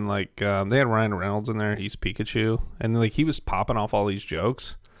 and they had Ryan Reynolds in there. He's Pikachu, and he was popping off all these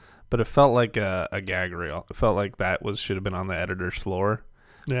jokes, but it felt like a gag reel. It felt like that should have been on the editor's floor,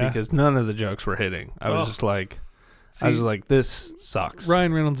 because none of the jokes were hitting. I was just like. I was like, this sucks.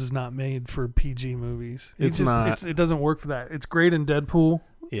 Ryan Reynolds is not made for PG movies. Not. It doesn't work for that. It's great in Deadpool.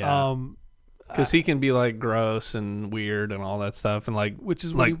 Yeah. Because he can be gross and weird and all that stuff, and which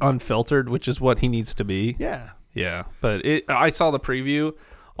is unfiltered, which is what he needs to be. Yeah. Yeah. But I saw the preview.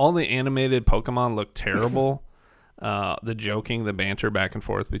 All the animated Pokemon look terrible. The joking, the banter back and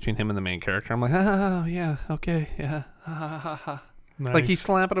forth between him and the main character. I'm like, oh yeah, okay, yeah, ha ha ha ha. Nice. He's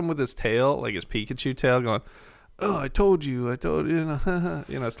slapping him with his tail, his Pikachu tail, going, oh, I told you,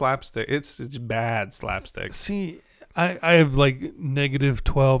 slapstick. It's bad slapstick. See, I have negative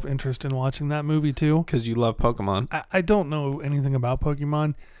 12 interest in watching that movie too. Because you love Pokemon. I don't know anything about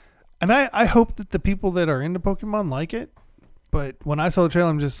Pokemon. And I hope that the people that are into Pokemon like it. But when I saw the trailer,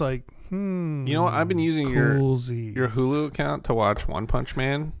 I'm just like, You know what? I've been using your Hulu account to watch One Punch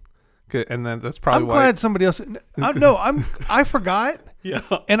Man. And then that's probably why. I'm glad somebody else. I forgot. Yeah.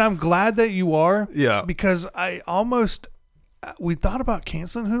 And I'm glad that you are. Yeah. Because we thought about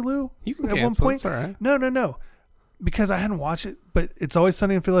canceling Hulu. You can at cancel, one point. It's all right. No. Because I hadn't watched it, but It's Always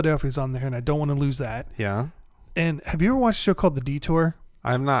Sunny in Philadelphia is on there, and I don't want to lose that. Yeah. And have you ever watched a show called The Detour?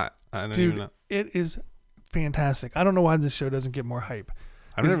 I have not. I don't even know. It is fantastic. I don't know why this show doesn't get more hype.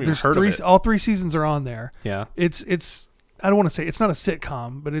 I've never even heard of it. All 3 seasons are on there. Yeah. It's. I don't want to say it's not a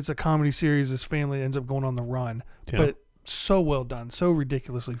sitcom, but it's a comedy series. This family ends up going on the run, but so well done, so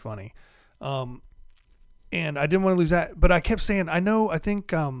ridiculously funny. And I didn't want to lose that, but I kept saying, I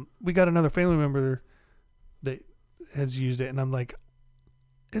think we got another family member that has used it, and I'm like,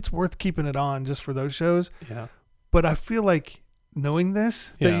 it's worth keeping it on just for those shows. Yeah. But I feel like knowing this,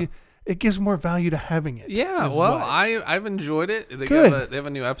 it gives more value to having it. Yeah, well, I've enjoyed it. They have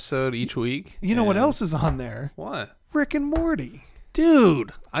a new episode each week. You know what else is on there? What? Rick and Morty.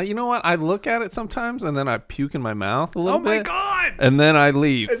 Dude, you know what? I look at it sometimes, and then I puke in my mouth a little bit. Oh, my God. And then I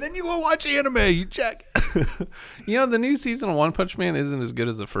leave. And then you go watch anime. You check. The new season of One Punch Man isn't as good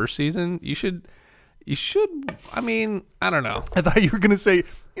as the first season. You should, I mean, I don't know. I thought you were going to say,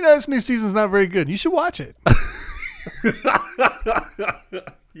 this new season's not very good. You should watch it.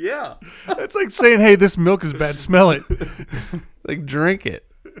 Yeah. It's like saying, hey, this milk is bad. Smell it. Drink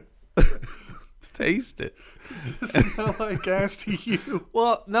it. Taste it. Does it smell like gas to you?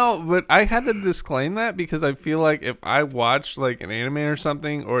 Well, no, but I had to disclaim that because I feel like if I watch an anime or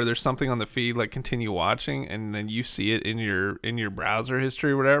something, or there's something on the feed, continue watching, and then you see it in your browser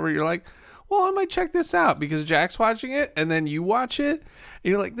history or whatever, you're like, well, I might check this out because Jack's watching it, and then you watch it,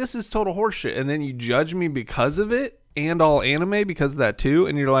 and you're like, this is total horseshit, and then you judge me because of it, and all anime because of that too.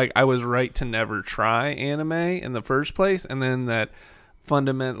 And you're like, I was right to never try anime in the first place. And then that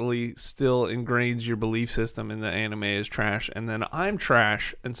fundamentally still ingrains your belief system in the anime is trash. And then I'm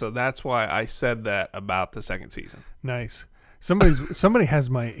trash. And so that's why I said that about the second season. Nice. Somebody has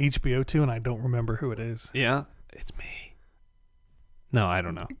my HBO too, and I don't remember who it is. Yeah, it's me. No, I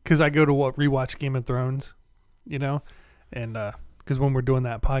don't know. Because I go to rewatch Game of Thrones, and because when we're doing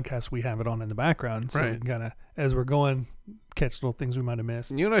that podcast, we have it on in the background, so we can kind of, as we're going, catch little things we might have missed.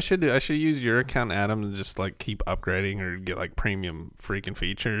 You know what I should do? I should use your account, Adam, to just like keep upgrading or get like premium freaking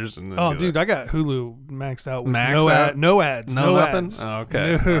features. And then dude, I got Hulu maxed out with no ads. Oh,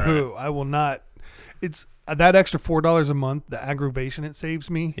 okay. No, right. I will not. It's that extra $4 a month, the aggravation it saves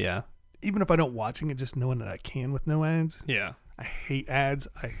me. Yeah. Even if I don't watching it, just knowing that I can with no ads. Yeah. I hate ads.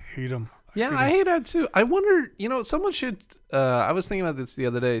 I hate them. I hate ads too. I wonder, someone should, I was thinking about this the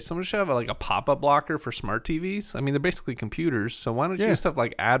other day. Someone should have like a pop-up blocker for smart TVs. I mean, they're basically computers. So why don't you just have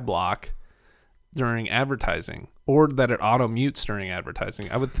like ad block during advertising, or that it auto mutes during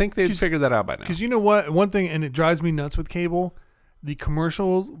advertising? I would think they'd figure that out by now. Because you know what? One thing, and it drives me nuts with cable, the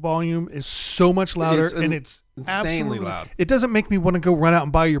commercial volume is so much louder, and it's insanely loud. It doesn't make me want to go run out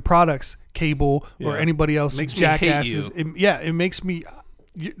and buy your products, cable, or anybody else. Makes jackasses. Me hate you. It makes me.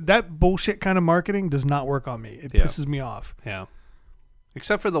 That bullshit kind of marketing does not work on me. It pisses me off. Yeah.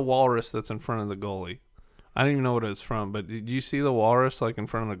 Except for the walrus that's in front of the goalie. I don't even know what it's from, but did you see the walrus like in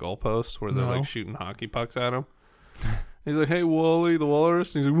front of the goalpost where they're like shooting hockey pucks at him? He's like, "Hey, Wally, the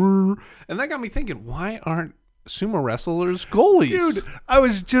walrus." And he's like, "Rrr." And that got me thinking, why aren't sumo wrestlers goalies? Dude, I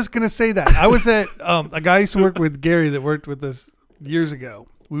was just gonna say that. I was at a guy I used to work with, Gary, that worked with us years ago.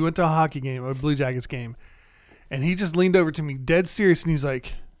 We went to a hockey game, a Blue Jackets game, and he just leaned over to me dead serious, and he's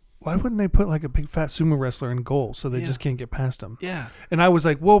like, why wouldn't they put like a big fat sumo wrestler in goal so they just can't get past him? Yeah. And I was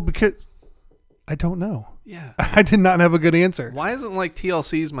like, well, because I don't know. Yeah. I did not have a good answer. Why isn't like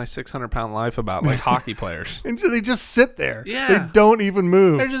TLC's My 600-Pound Life about like hockey players? And they just sit there. Yeah. They don't even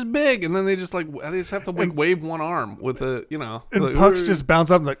move. They're just big, and then they just have to wave one arm with a, And like, pucks just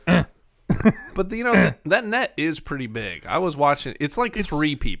bounce up and like, eh. But that net is pretty big. I was watching. It's like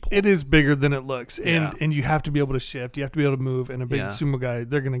three people. It is bigger than it looks, Yeah. and you have to be able to shift. You have to be able to move. And a big sumo guy,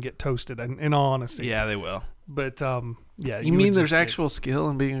 they're gonna get toasted. In all honesty, Yeah, they will. But You mean there's actual skill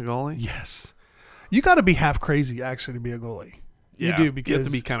in being a goalie? Yes, you got to be half crazy actually to be a goalie. Yeah, you do, because you have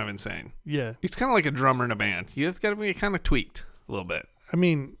to be kind of insane. Yeah, it's kind of like a drummer in a band. You have got to be kind of tweaked a little bit. I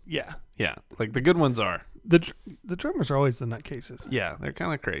mean, yeah, like the good ones are. The drummers are always the nutcases. Yeah, they're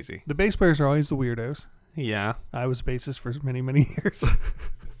kind of crazy. The bass players are always the weirdos. Yeah. I was bassist for many, many years.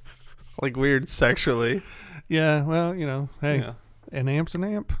 Like weird sexually. Yeah, well, hey, an amp's an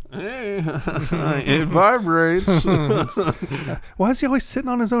amp. Hey, it vibrates. Why is he always sitting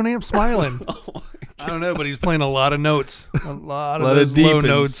on his own amp smiling? I don't know, but he's playing a lot of notes. A lot of those low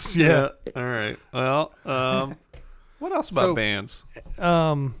notes. Yeah. All right. Well, what else about bands?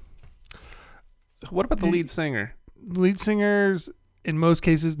 What about the lead singer? Lead singers, in most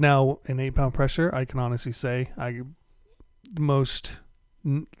cases, now in 8 Pound Pressure, I can honestly say,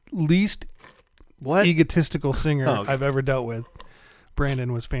 least egotistical singer I've ever dealt with.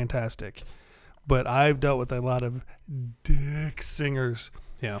 Brandon was fantastic. But I've dealt with a lot of dick singers.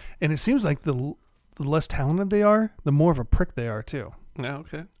 Yeah. And it seems like the less talented they are, the more of a prick they are, too. Yeah,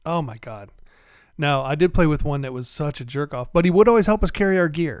 okay. Oh, my God. Now, I did play with one that was such a jerk-off, but he would always help us carry our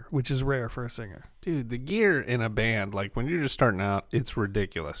gear, which is rare for a singer. Dude, the gear in a band, like when you're just starting out, it's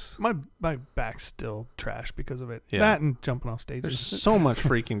ridiculous. My back's still trash because of it. Yeah. That and jumping off stages. There's so much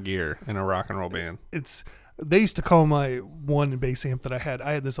freaking gear in a rock and roll band. They used to call my one bass amp that I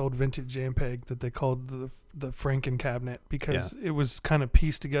had this old vintage Jampeg that they called the Franken cabinet because it was kind of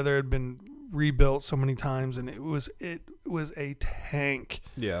pieced together. It had been rebuilt so many times, and it was a tank.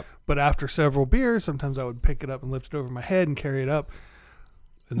 Yeah. But after several beers, sometimes I would pick it up and lift it over my head and carry it up.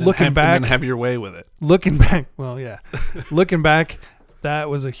 And then have your way with it. Looking back, well, yeah. Looking back, that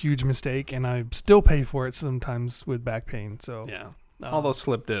was a huge mistake, and I still pay for it sometimes with back pain. So yeah, all those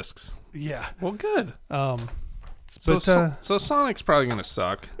slip discs. Yeah. Well, good. So Sonic's probably gonna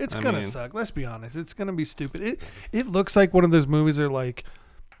suck. It's gonna suck. Let's be honest. It's gonna be stupid. It looks like one of those movies are like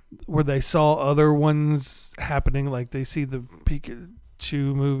where they saw other ones happening, like they see the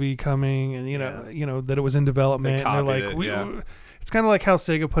Pikachu movie coming, and you know that it was in development. And they're like, it's kind of like how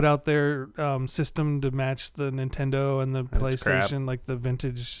Sega put out their system to match the Nintendo and the PlayStation, like the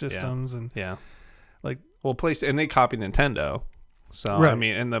vintage systems, and PlayStation, and they copied Nintendo. So right. I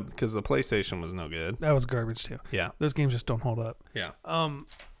mean, because the PlayStation was no good. That was garbage too. Yeah, those games just don't hold up. Yeah.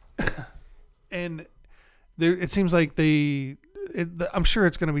 And it seems like I'm sure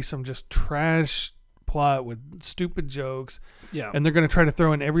it's going to be some just trash plot with stupid jokes. Yeah. And they're going to try to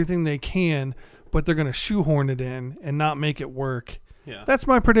throw in everything they can, but they're going to shoehorn it in and not make it work. Yeah. That's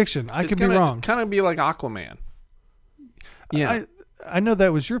my prediction. I could be wrong. Kind of be like Aquaman. Yeah. I know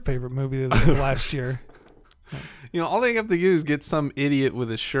that was your favorite movie of last year. All they have to do is get some idiot with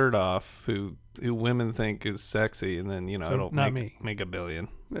his shirt off who women think is sexy, and then it'll make $1 billion.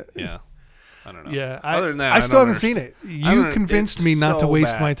 Yeah, I don't know. Yeah, other than that, I still haven't seen it. You convinced me not to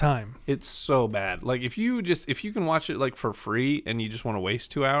waste my time. It's so bad. Like if you can watch it like for free and you just want to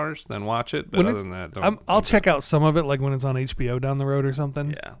waste 2 hours, then watch it. But other than that, I'll check out some of it, like when it's on HBO down the road or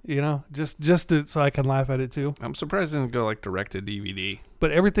something. Yeah, just so I can laugh at it too. I'm surprised it didn't go like direct to DVD.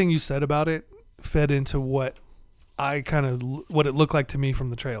 But everything you said about it fed into what it looked like to me from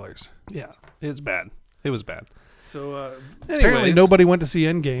the trailers. Yeah, it's bad. It was bad. So apparently nobody went to see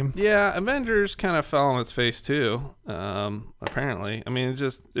Endgame. Yeah, Avengers kind of fell on its face too. Apparently, I mean,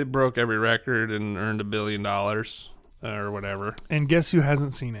 it broke every record and earned $1 billion or whatever. And guess who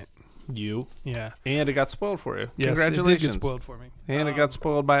hasn't seen it? You. Yeah. And it got spoiled for you. Yes, Congratulations. it did get spoiled for me. And it got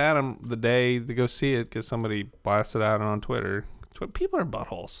spoiled by Adam the day to go see it because somebody blasted out on Twitter. People are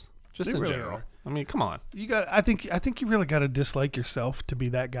buttholes, just in really general. Are. I mean, come on. I think you really got to dislike yourself to be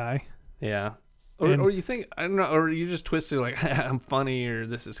that guy. Yeah. Or you think, I don't know, or you just twist it like, I'm funny or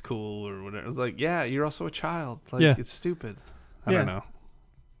this is cool or whatever. It's like, yeah, you're also a child. Like, it's stupid. I don't know.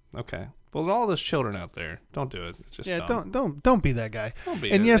 Okay. Well, all those children out there, don't do it. It's just dumb. Don't be that guy. Don't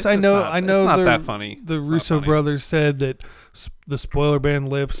be and it. yes, I know. It's not that funny. The Russo brothers said that the spoiler ban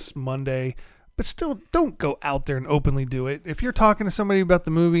lifts Monday. But still, don't go out there and openly do it. If you're talking to somebody about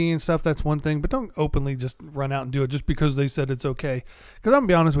the movie and stuff, that's one thing. But don't openly just run out and do it just because they said it's okay. Because I'm going to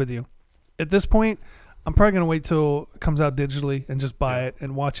be honest with you. At this point, I'm probably going to wait till it comes out digitally and just buy it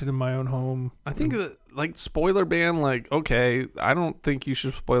and watch it in my own home. I think that, like, spoiler ban, like, okay, I don't think you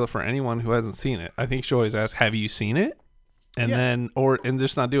should spoil it for anyone who hasn't seen it. I think you should always ask, have you seen it? And then, and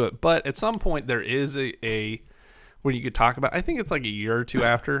just not do it. But at some point, there is a where you could talk about, I think it's like a year or two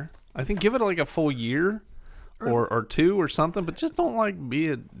after. I think give it like a full year or two or something, but just don't like be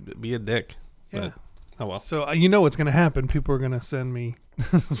a dick. Yeah. But, oh well. So you know what's going to happen. People are going to send me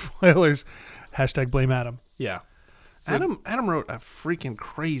spoilers. # blame Adam. Yeah. So Adam wrote a freaking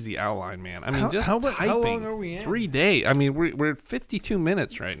crazy outline, man. I mean, how typing. How long are we in? 3 days. I mean, we're at 52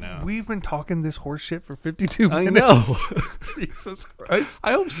 minutes right now. We've been talking this horse shit for 52 minutes. I know. Jesus Christ.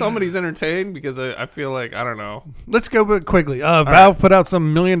 I hope somebody's entertained because I feel like, I don't know. Let's go quickly. Valve put out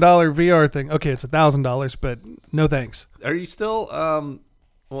some $1 million VR thing. Okay, it's $1,000, but no thanks. Are you still,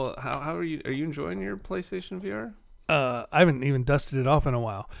 well, how are you enjoying your PlayStation VR? I haven't even dusted it off in a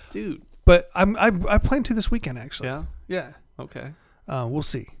while. Dude. But I plan to this weekend, actually. Yeah? Yeah. Okay. We'll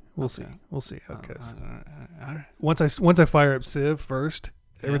see. We'll see how it goes. All right. Once I fire up Civ first,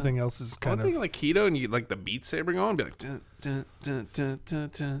 everything else is kind of. I think like keto and you get like the Beat Saber going, and be like. Dun, dun, dun, dun, dun,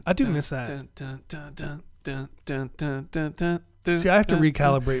 dun, I do miss that. See, I have to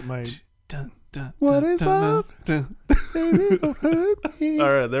recalibrate my. What is love?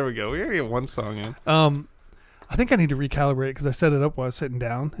 All right, there we go. We already have one song in. I think I need to recalibrate because I set it up while I was sitting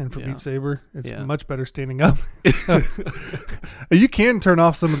down, and for Beat Saber, it's much better standing up. You can turn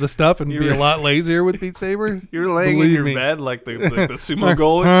off some of the stuff and be a lot lazier with Beat Saber. You're laying in your bed like the sumo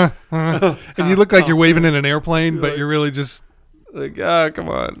goalie, and you look like you're waving in an airplane, but you're really just like, come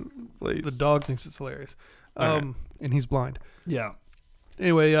on, please. The dog thinks it's hilarious, and he's blind. Yeah.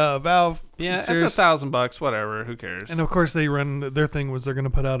 Anyway, Valve. Yeah, it's $1,000. Whatever. Who cares? And of course, their thing was they're going to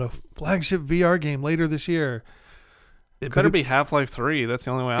put out a flagship VR game later this year. It better be Half-Life 3. That's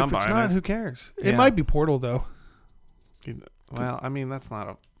the only way I'm buying it. If it's not, who cares? It might be Portal, though. Well, I mean, that's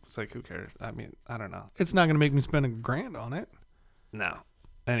not it's like, who cares? I mean, I don't know. It's not going to make me spend $1,000 on it. No.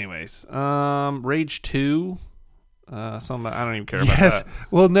 Anyways, Rage 2. I don't even care about that.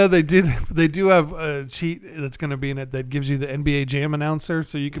 Well, no, they do have a cheat that's going to be in it that gives you the NBA Jam announcer,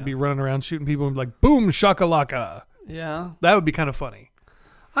 so you could be running around shooting people and be like, boom, shakalaka. Yeah. That would be kind of funny.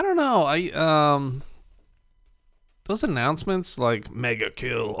 I don't know. Those announcements like mega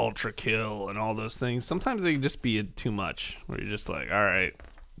kill, ultra kill, and all those things, sometimes they can just be too much, where you're just like, all right,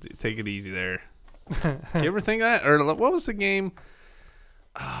 take it easy there. Do you ever think that? Or what was the game?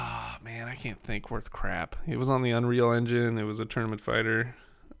 Oh, man, I can't think worth crap. It was on the Unreal Engine. It was a tournament fighter.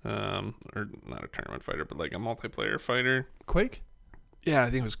 Or not a tournament fighter, but like a multiplayer fighter. Quake? Yeah,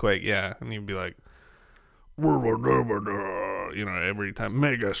 I think it was Quake, yeah. And you'd be like, every time,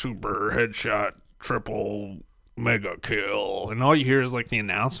 mega super headshot, triple mega kill. And all you hear is like the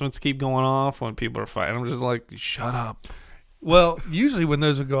announcements keep going off when people are fighting. I'm just like, shut up. Well, usually when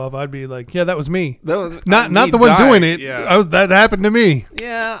those would go off, I'd be like, "Yeah, that was me." That was, Not the one doing it. Yeah. That happened to me.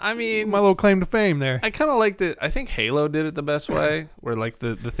 Yeah, I mean, My little claim to fame there. I kind of liked it. I think Halo did it the best way, where like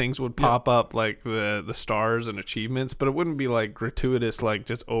the things would pop up like the stars and achievements, but it wouldn't be like gratuitous, like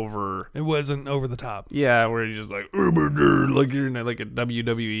just over. It wasn't over the top. Yeah, where you're just like like you're in like a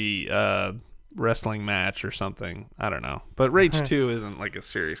WWE wrestling match or something. I don't know, but Rage 2 isn't like a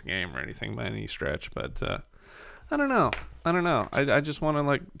serious game or anything by any stretch. But I don't know. I just want to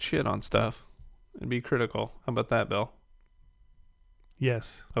like shit on stuff and be critical. How about that, Bill?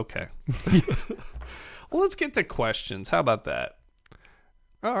 Yes. Okay. Well, let's get to questions. How about that?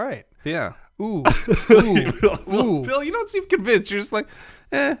 All right. Yeah. Ooh. Bill, you don't seem convinced. You're just like,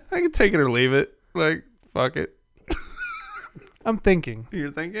 I can take it or leave it. Like, fuck it. I'm thinking.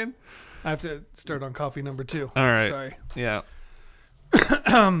 You're thinking? I have to start on coffee number 2. All right. Sorry. Yeah.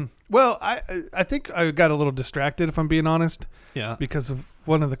 Well, I think I got a little distracted, if I'm being honest. Yeah. Because of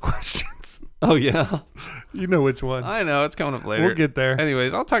one of the questions. Oh, yeah. You know which one. I know. It's coming up later. We'll get there.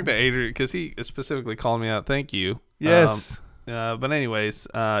 Anyways, I'll talk to Adrian because he specifically called me out. Thank you. Yes. But anyways,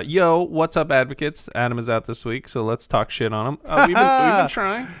 what's up, advocates? Adam is out this week, so let's talk shit on him. We've been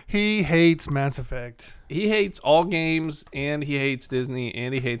trying. He hates Mass Effect. He hates all games, and he hates Disney,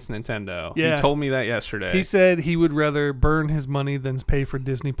 and he hates Nintendo. Yeah. He told me that yesterday. He said he would rather burn his money than pay for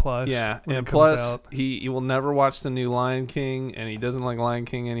Disney Plus. Yeah, when and it comes plus out. he will never watch the new Lion King, and he doesn't like Lion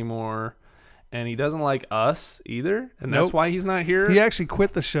King anymore, and he doesn't like us either, and that's why he's not here. He actually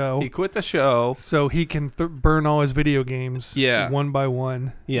quit the show. He quit the show so he can burn all his video games one by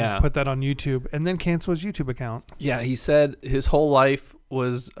one. Yeah. And put that on YouTube and then cancel his YouTube account. Yeah, he said his whole life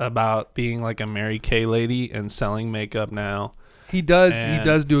was about being like a Mary Kay lady and selling makeup now. He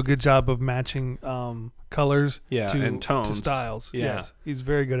does do a good job of matching colors and tones to styles. Yeah. Yes, he's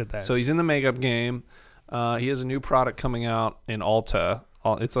very good at that. So he's in the makeup game. He has a new product coming out in Ulta.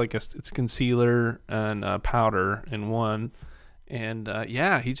 It's like it's concealer and powder in one. And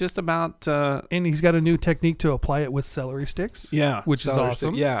he's just about... and he's got a new technique to apply it with celery sticks. Yeah. Which is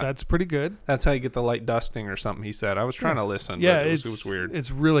awesome. Yeah. That's pretty good. That's how you get the light dusting or something, he said. I was trying to listen, yeah, but it was weird.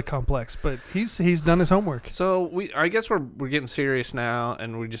 It's really complex, but he's done his homework. So I guess we're getting serious now,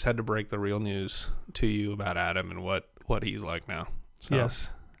 and we just had to break the real news to you about Adam and what he's like now. So,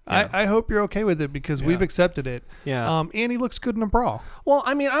 yes. Yeah. I hope you're okay with it because we've accepted it. Yeah. And he looks good in a bra. Well,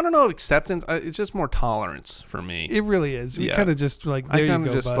 I mean, I don't know acceptance. It's just more tolerance for me. It really is. We kind of just like, there you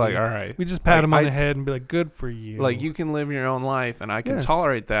go, just buddy. like, all right. We just pat him on the head and be like, good for you. Like, you can live your own life, and I can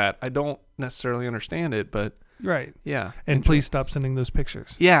tolerate that. I don't necessarily understand it, but... Right. Yeah. And please stop sending those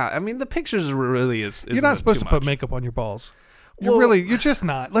pictures. Yeah. I mean, the pictures really is you're not supposed to put makeup on your balls. You're just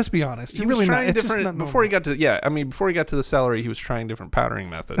not. Let's be honest. You're really not. It's different. Before he got to the celery, he was trying different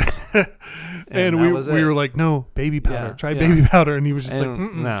powdering methods. and we were like, no, baby powder. Yeah, Try baby powder. And he was just like,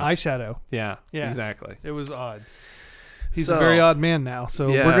 no. eyeshadow. Yeah, exactly. It was odd. He's a very odd man now, so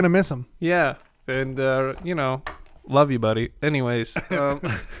we're going to miss him. Yeah. And, love you, buddy. Anyways.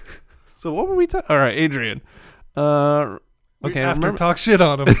 So what were we talking? All right, Adrian. Okay, after talk shit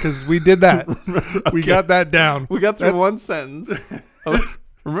on him because we did that. We got that down. We got through one sentence.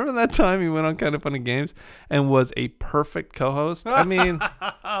 Remember that time he went on Kind of Funny Games and was a perfect co-host? I mean,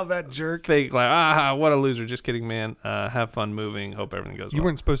 that jerk. Fake like, what a loser. Just kidding, man. Have fun moving. Hope everything goes well. You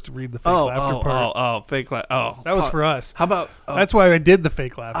weren't supposed to read the fake laughter part. Fake laugh. Oh, that was for us. How about? That's why I did the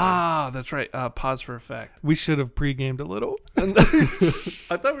fake laughter. That's right. Pause for effect. We should have pre-gamed a little.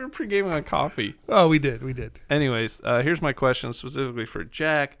 I thought we were pre-gaming on coffee. Oh, we did. Anyways, here's my question specifically for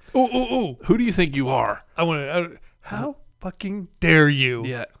Jack. Ooh. Who do you think you are? How fucking dare you?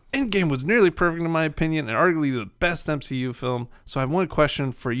 Yeah. Endgame was nearly perfect in my opinion and arguably the best MCU film. So I have one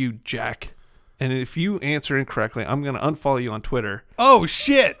question for you, Jack. And if you answer incorrectly, I'm going to unfollow you on Twitter. Oh,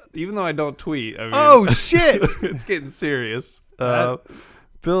 shit. Even though I don't tweet. I mean, oh, shit. It's getting serious.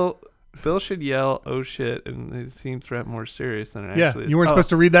 Bill should yell, oh shit, and it seemed threat more serious than it actually is. You weren't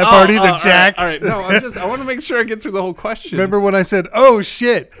supposed to read that part either, Jack. All right. No, I want to make sure I get through the whole question. Remember when I said, oh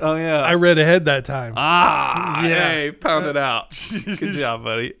shit? Oh, yeah. I read ahead that time. Hey, pound it out. Good job,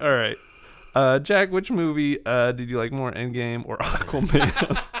 buddy. All right. Jack, which movie did you like more, Endgame or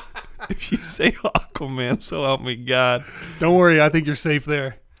Aquaman? If you say Aquaman, so help me God. Don't worry, I think you're safe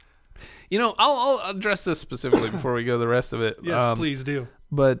there. I'll address this specifically before we go the rest of it. Yes, please do.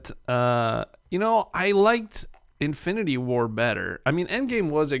 But, I liked Infinity War better. I mean, Endgame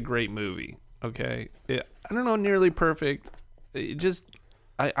was a great movie, okay? I don't know, nearly perfect. It just,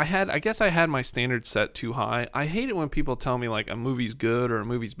 I guess I had my standards set too high. I hate it when people tell me, like, a movie's good or a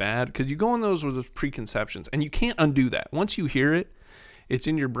movie's bad, because you go in those with those preconceptions, and you can't undo that. Once you hear it, it's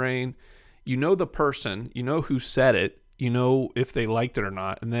in your brain. You know the person. You know who said it. you know if they liked it or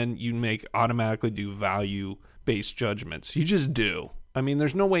not, and then you automatically do value-based judgments. You just do. I mean,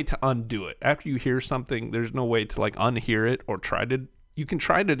 there's no way to undo it. After you hear something, there's no way to like unhear it or you can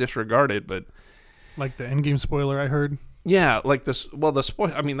try to disregard it, but like the Endgame spoiler I heard. Yeah, like this. Well, the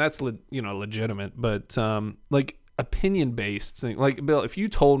spoil. I mean, that's legitimate, but like opinion-based thing. Like Bill, if you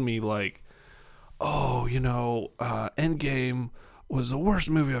told me like, oh, Endgame was the worst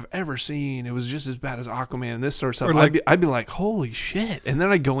movie I've ever seen. It was just as bad as Aquaman and this sort of stuff. Like, I'd be like, holy shit. And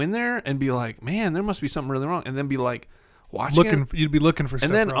then I'd go in there and be like, man, there must be something really wrong. And then be like, you'd be looking for stuff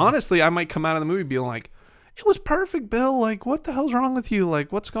and then wrong. Honestly, I might come out of the movie being like, it was perfect, Bill. Like, what the hell's wrong with you?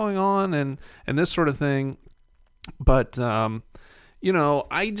 Like, what's going on? And this sort of thing. But,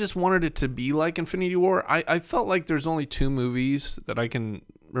 I just wanted it to be like Infinity War. I felt like there's only 2 movies that I can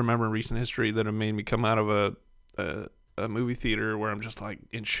remember in recent history that have made me come out of a movie theater where I'm just like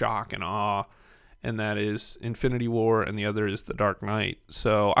in shock and awe. And that is Infinity War, and the other is The Dark Knight.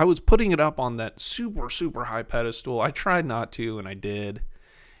 So I was putting it up on that super, super high pedestal. I tried not to, and I did.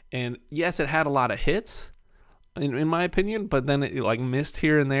 And yes, it had a lot of hits, in my opinion, but then it like missed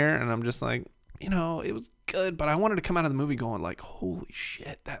here and there, and I'm just like, it was good, but I wanted to come out of the movie going like, holy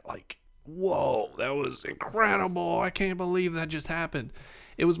shit, that like, whoa, that was incredible. I can't believe that just happened.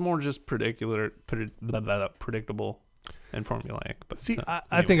 It was more just predictable and formulaic. But see, anyway,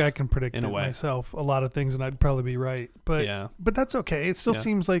 I think I can predict in a way myself a lot of things, and I'd probably be right. But but that's okay. It still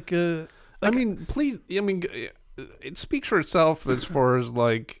seems like it speaks for itself as far as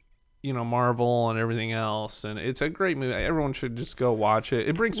like, Marvel and everything else, and it's a great movie. Everyone should just go watch it.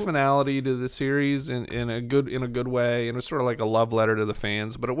 It brings finality to the series in a good way, and it's sort of like a love letter to the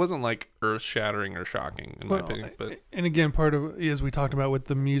fans. But it wasn't like earth shattering or shocking in my opinion. But and again, part of as we talked about with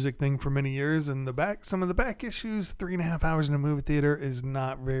the music thing for many years, and some of the back issues, 3.5 hours in a movie theater is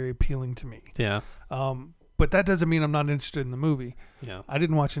not very appealing to me. Yeah. But that doesn't mean I'm not interested in the movie. Yeah. I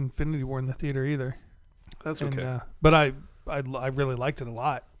didn't watch Infinity War in the theater either. That's okay. But I really liked it a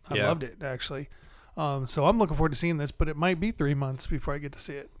lot. I loved it, actually. So I'm looking forward to seeing this, but it might be 3 months before I get to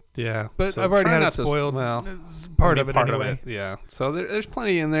see it. Yeah. But I've already had it spoiled. Part of it anyway. Yeah. So there's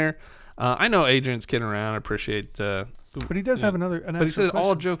plenty in there. I know Adrian's kidding around. I appreciate... but he does have another But he said,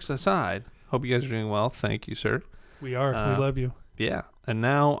 all jokes aside, hope you guys are doing well. Thank you, sir. We are. We love you. Yeah. And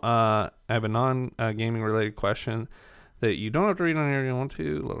now I have a non-gaming related question that you don't have to read on here if you want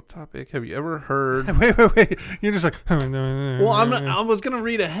to. Little topic. Have you ever heard... Wait. You're just like... Well, I was going to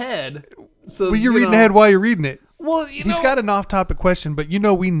read ahead. So you're reading ahead while you're reading it. Well, he's got an off-topic question, but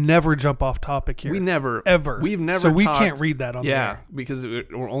we never jump off topic here. We never. Ever. We've never So we can't read that on the air. Yeah, because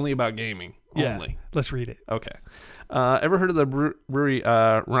we're only about gaming. Yeah, only. let's read it. Okay. Ever heard of the brewery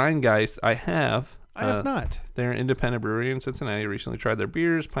Rheingeist? I have. I have not. They're an independent brewery in Cincinnati. Recently tried their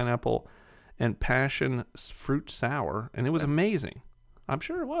beers, pineapple and passion fruit sour, and it was amazing. I'm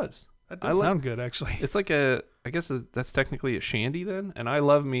sure it was. That does sound good, actually. It's like I guess that's technically a shandy then, and I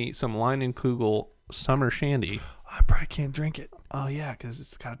love me some Leinenkugel summer shandy. I probably can't drink it. Oh yeah, because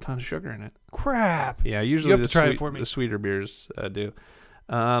it's got a ton of sugar in it. Crap. Yeah, usually the sweeter beers do.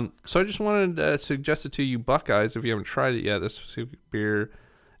 So I just wanted to suggest it to you Buckeyes if you haven't tried it yet. This beer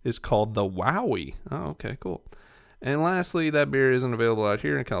is called the Wowie. Oh, okay, cool. And lastly, that beer isn't available out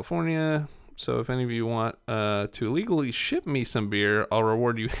here in California. So if any of you want to legally ship me some beer, I'll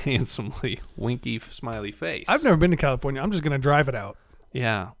reward you handsomely. Winky smiley face. I've never been to California. I'm just going to drive it out.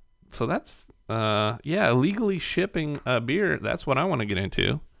 Yeah. So that's, legally shipping beer. That's what I want to get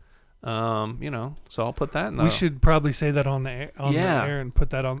into. So I'll put that in the... We should probably say that on the air and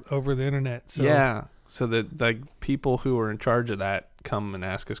put that on over the internet. So. Yeah. So that like people who are in charge of that come and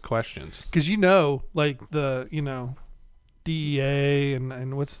ask us questions. Because the, DEA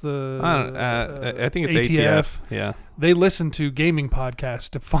and what's the... I think it's ATF. Yeah. They listen to gaming podcasts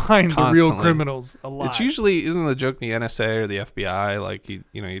to find the real criminals a lot. It's usually, isn't the joke the NSA or the FBI, like, you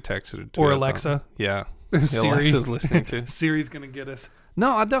texted it to... Or Alexa. Yeah. Siri. Alexa's listening to. Siri's going to get us.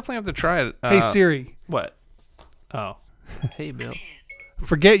 No, I'll definitely have to try it. Hey, Siri. What? Oh. Hey, Bill.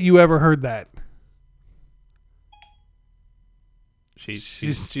 Forget you ever heard that.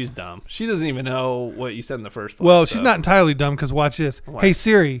 She's dumb. She doesn't even know what you said in the first place. Well, she's not entirely dumb because watch this. What? Hey,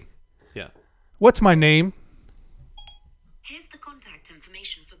 Siri. Yeah. What's my name? Here's the contact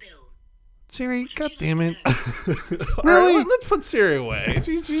information for Bill. Siri, God damn it. Really? Right, let's put Siri away.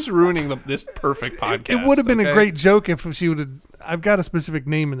 She's ruining this perfect podcast. It would have been a great joke if she would have... I've got a specific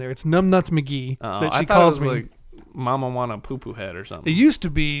name in there. It's Numbnuts McGee that she calls me. Like Mama Want a Poo-Poo Head or something. It used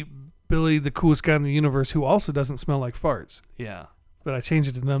to be Billy, the coolest guy in the universe, who also doesn't smell like farts. Yeah. But I changed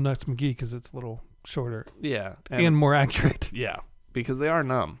it to Numbnuts McGee because it's a little shorter. Yeah. And more accurate. Yeah. because they are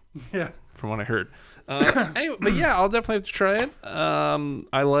numb. Yeah. From what I heard. Anyway, but yeah, I'll definitely have to try it.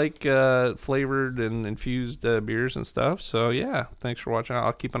 I like flavored and infused beers and stuff. So yeah, thanks for watching.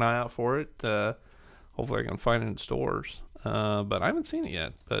 I'll keep an eye out for it. Hopefully I can find it in stores. But I haven't seen it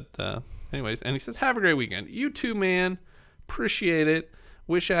yet. But anyways, and he says, have a great weekend. You too, man. Appreciate it.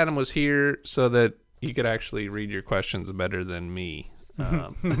 Wish Adam was here so that he could actually read your questions better than me.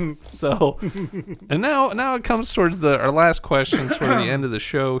 So, and now it comes towards our last question, sort of the end of the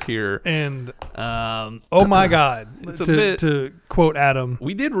show here. And oh my God, to quote Adam,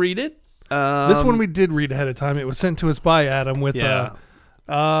 we did read it. This one we did read ahead of time. It was sent to us by Adam with yeah.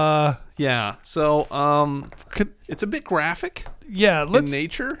 So it's a bit graphic. Yeah, let's in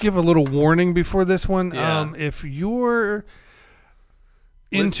nature. Give a little warning before this one. Yeah. If you're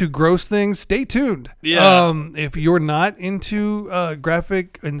into gross things, stay tuned. Yeah. If you're not into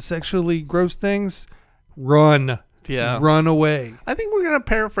graphic and sexually gross things, run. Yeah. Run away. I think we're gonna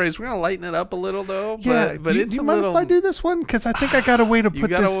paraphrase. We're gonna lighten it up a little though. Yeah. But it's do you a mind little. if I do this one? Because I think I got a way to put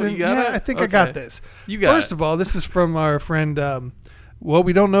this in. Yeah, I think I got this. You got First of all, this is from our friend. Well,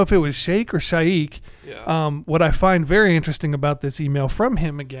 we don't know if it was Sheikh or Shaikh. Yeah. What I find very interesting about this email from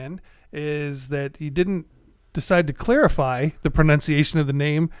him again is that he didn't decide to clarify the pronunciation of the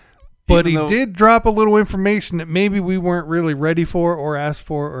name, but he did drop a little information that maybe we weren't really ready for or asked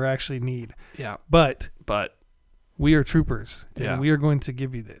for or actually need. Yeah. But we are troopers, and we are going to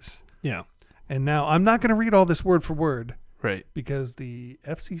give you this. Yeah. And now I'm not going to read all this word for word. Right. Because the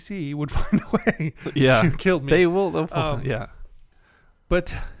FCC would find a way to kill me. They will. Yeah.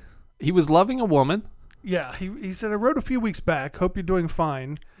 But he was loving a woman. Yeah, he said, I wrote a few weeks back. Hope you're doing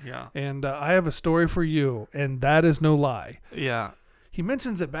fine. Yeah. And I have a story for you, and that is no lie. Yeah. He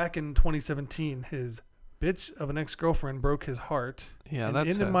mentions that back in 2017, his bitch of an ex-girlfriend broke his heart. Yeah, and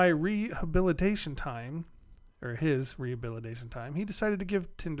in my rehabilitation time, or his rehabilitation time, he decided to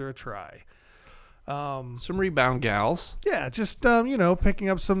give Tinder a try. Some rebound gals. Yeah, just picking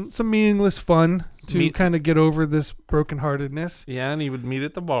up some meaningless fun to kind of get over this brokenheartedness. Yeah, and he would meet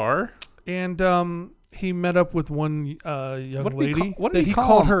at the bar. And he met up with one young lady. What did he call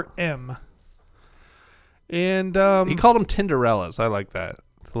called her M. And he called them Tinderellas. I like that.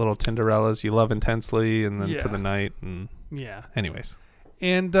 The little Tinderellas you love intensely, and then for the night. And yeah. Anyways.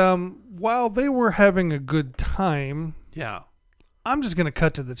 And while they were having a good time, yeah, I'm just gonna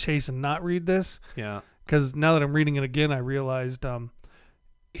cut to the chase and not read this. Yeah. Because now that I'm reading it again, I realized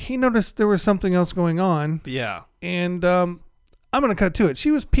he noticed there was something else going on. Yeah. And I'm gonna cut to it.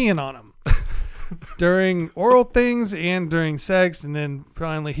 She was peeing on him. During oral things and during sex, and then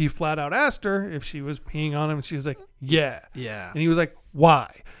finally he flat out asked her if she was peeing on him, and she was like, yeah. And he was like,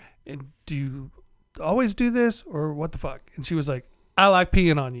 why? And do you always do this, or what the fuck? And she was like, I like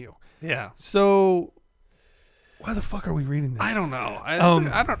peeing on you. Yeah. So why the fuck are we reading this? I don't know. I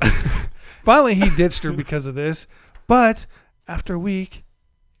don't Finally he ditched her because of this, but after a week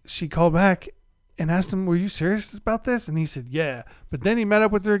she called back and asked him, were you serious about this? And he said, yeah. But then he met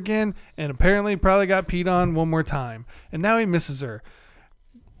up with her again and apparently probably got peed on one more time. And now he misses her.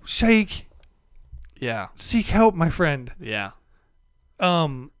 Sheikh. Yeah. Seek help, my friend. Yeah.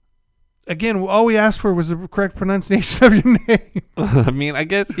 Again, all we asked for was the correct pronunciation of your name. I mean, I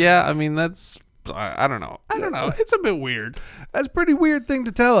guess, yeah. I mean, that's, I don't know. It's a bit weird. That's a pretty weird thing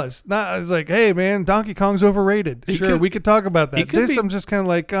to tell us. It's like, hey, man, Donkey Kong's overrated. We could talk about that. I'm just kind of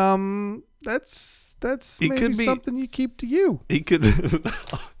like, that's maybe something you keep to you. He could.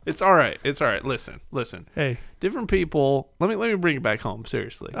 It's all right. Listen. Hey, different people. Let me bring it back home.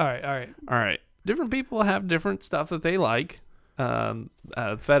 Seriously. All right. Different people have different stuff that they like,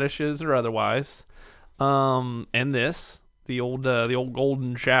 fetishes or otherwise. And the old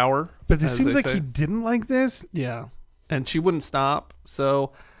golden shower. But it seems like he didn't like this. Yeah, and she wouldn't stop.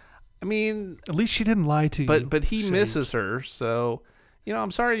 So, I mean, at least she didn't lie to you. But he misses her. So,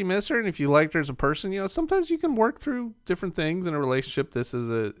 I'm sorry you miss her. And if you liked her as a person, sometimes you can work through different things in a relationship. This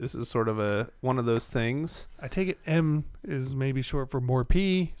is sort of one of those things. I take it M is maybe short for more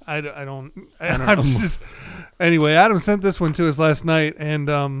P. I don't know. Anyway, Adam sent this one to us last night, and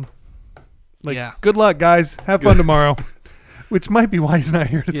good luck, guys. Have fun tomorrow. Which might be why he's not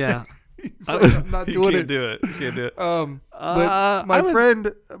here today. Yeah. He's like, I'm not doing it. You can't do it. But my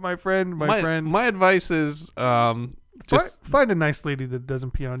friend. My advice is just find a nice lady that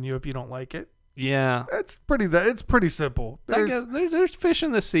doesn't pee on you if you don't like it. Yeah. It's pretty simple. There's fish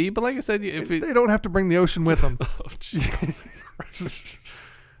in the sea, but like I said, they don't have to bring the ocean with them. Oh, jeez.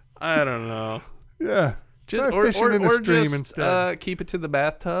 I don't know. Yeah. Just try fishing in the stream instead. Keep it to the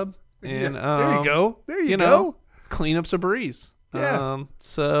bathtub. And there you go. There you go. Clean up's a breeze. Yeah.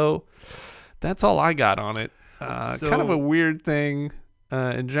 So that's all I got on it. kind of a weird thing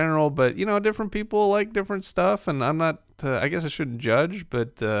in general, but different people like different stuff, and I'm not. I guess I shouldn't judge,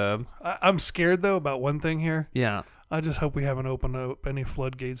 but I'm scared though about one thing here. Yeah. I just hope we haven't opened up any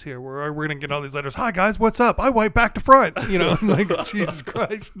floodgates here where we're going to get all these letters. Hi, guys, what's up? I wipe back to front. I'm like, Jesus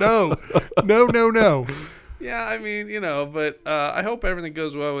Christ. No. Yeah, I mean, but I hope everything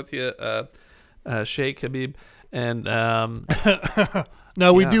goes well with you, Sheikh Habib. And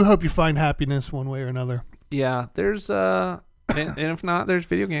no, we do hope you find happiness one way or another. Yeah, there's, and if not, there's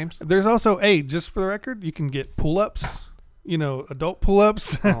video games. There's also, just for the record, you can get pull-ups. Adult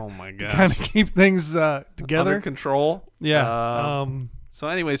pull-ups. Oh my god! Kind of keep things together, under control. Yeah. So,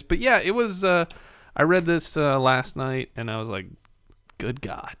 anyways, but yeah, it was. I read this last night, and I was like, "Good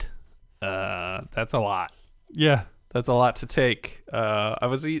God, that's a lot." Yeah, that's a lot to take. I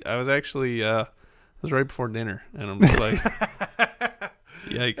was actually. It was right before dinner, and I'm just like,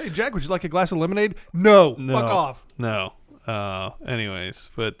 "Yikes!" Hey, Jack, would you like a glass of lemonade? No. Fuck off. No. Anyways,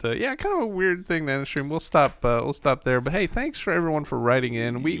 but yeah, kind of a weird thing to end the stream. We'll stop there. But hey, thanks for everyone for writing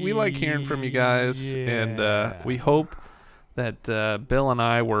in. We like hearing from you guys, and we hope that Bill and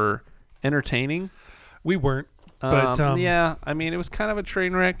I were entertaining. We weren't, but yeah, I mean, it was kind of a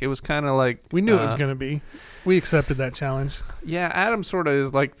train wreck. It was kind of like we knew it was gonna be. We accepted that challenge. Yeah, Adam sort of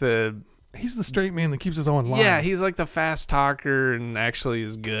is like he's the straight man that keeps us all in line. Yeah, he's like the fast talker, and actually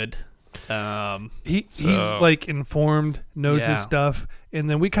is good. He's like informed, knows his stuff, and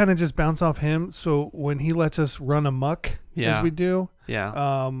then we kind of just bounce off him. So when he lets us run amok as we do,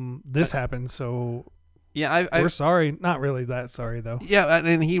 this happens. So we're sorry, not really that sorry though. Yeah,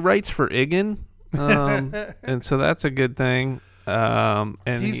 and he writes for IGN, and so that's a good thing.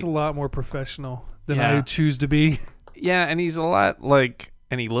 And he's a lot more professional than I choose to be. Yeah, and he's a lot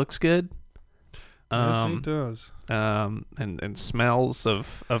and he looks good. Yes, he does. And smells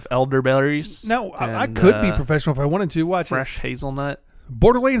of elderberries. No, I could be professional if I wanted to. Watch fresh hazelnut.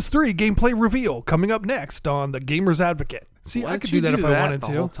 Borderlands 3 gameplay reveal coming up next on the Gamer's Advocate. See, I could do that if I wanted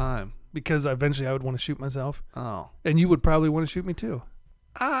to. The whole time. Because eventually I would want to shoot myself. Oh. And you would probably want to shoot me too.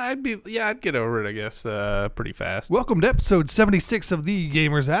 I'd get over it, I guess, pretty fast. Welcome to episode 76 of the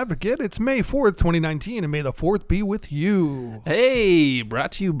Gamer's Advocate. It's May 4th, 2019, and may the 4th be with you. Hey,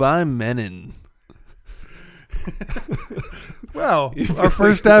 brought to you by Menon. Well, our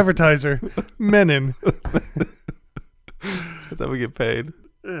first advertiser, Menon. That's how we get paid.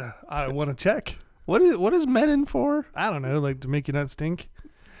 I want to check. What is Menon for? I don't know, like to make you not stink.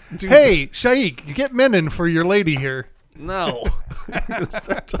 Dude. Hey, Shaikh, you get Menon for your lady here. No. I'm going to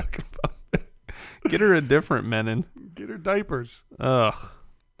start talking about it. Get her a different Menon. Get her diapers. Ugh.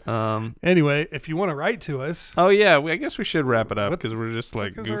 Anyway, if you want to write to us. Oh, yeah. I guess we should wrap it up because we're just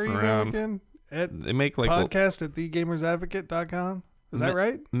like goofing around. They make podcast at thegamersadvocate.com. Is that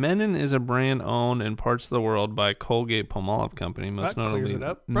right? Menon is a brand owned in parts of the world by Colgate-Palmolive Company. Most notably, clears it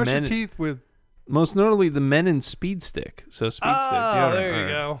up. Brush your teeth with. Most notably, the Menon Speed Stick. So Speed Stick. Oh, there you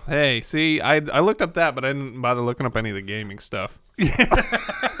go. Hey, see, I looked up that, but I didn't bother looking up any of the gaming stuff.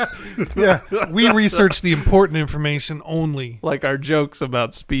 Yeah, we researched the important information only. Like our jokes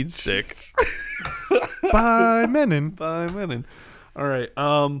about Speed Stick. By Menon. All right.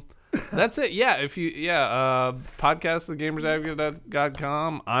 That's it. Yeah. If you podcast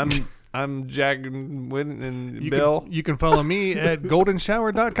thegamersadvocate.com. I'm Jack and Bill. You can follow me at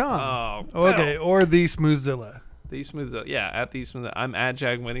goldenshower.com. Oh, okay, or the Smoothzilla. At the Smoothzilla. I'm at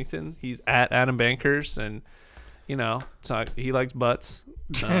Jack Whittington. He's at Adam Bankers, and he likes butts.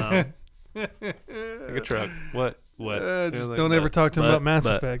 Like a truck. What? Just don't ever talk to him about Mass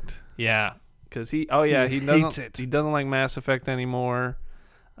Effect. Yeah, because he hates it. He doesn't like Mass Effect anymore.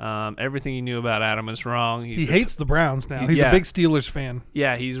 Everything he knew about Adam is wrong. He hates the Browns now. He's a big Steelers fan.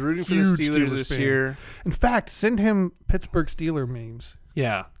 Yeah, he's rooting for the Steelers this year. In fact, send him Pittsburgh Steeler memes.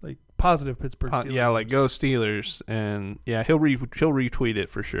 Yeah, like positive Pittsburgh Steelers. Yeah, like go Steelers, and yeah, he'll retweet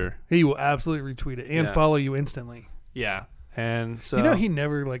it for sure. He will absolutely retweet it and follow you instantly. Yeah, and so he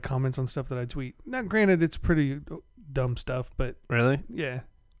never comments on stuff that I tweet. Now, granted, it's pretty dumb stuff, but really, yeah.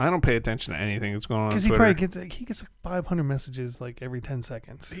 I don't pay attention to anything that's going on because he probably gets 500 messages every 10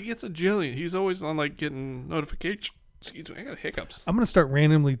 seconds. He gets a jillion. He's always on getting notifications. Excuse me, I got hiccups. I'm gonna start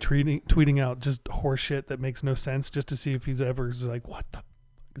randomly tweeting out just horse shit that makes no sense just to see if he's ever like, what the.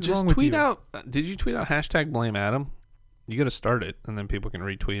 Just tweet out. Did you tweet out #blame Adam? You got to start it, and then people can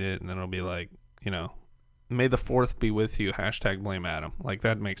retweet it, and then it'll be like, may the 4th be with you. #blame Adam. Like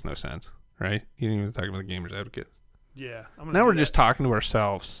that makes no sense, right? You didn't even talk about the Gamer's Advocate. Yeah. Now we're just talking to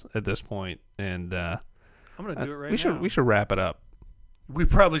ourselves at this point, and I'm gonna do it right now. We should wrap it up. We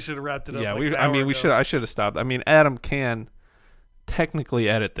probably should have wrapped it up. Yeah, we should have stopped. I mean, Adam can technically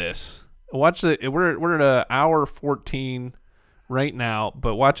edit this. Watch the. We're at an hour 14 right now,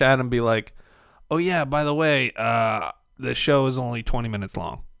 but watch Adam be like, "Oh yeah, by the way, the show is only 20 minutes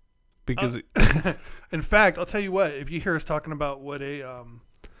long," because in fact, I'll tell you what. If you hear us talking about what a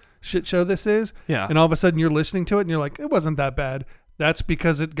shit show this is, yeah, and all of a sudden you're listening to it and you're like, it wasn't that bad. That's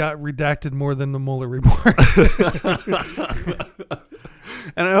because it got redacted more than the Mueller report.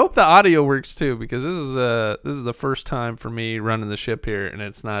 And I hope the audio works too, because this is the first time for me running the ship here, and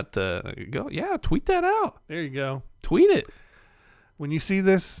it's not tweet that out. There you go. Tweet it. When you see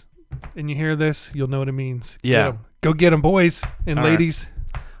this and you hear this, you'll know what it means. Yeah. Go get them, boys and all ladies.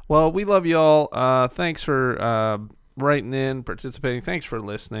 Right. Well, we love you all. Thanks for writing in, participating. Thanks for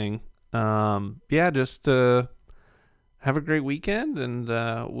listening. Just have a great weekend, and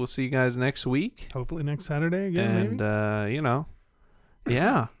we'll see you guys next week. Hopefully next Saturday again, and,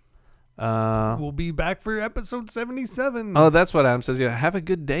 yeah. We'll be back for episode 77. Oh, that's what Adam says. Yeah, have a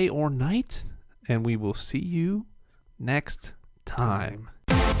good day or night, and we will see you next time.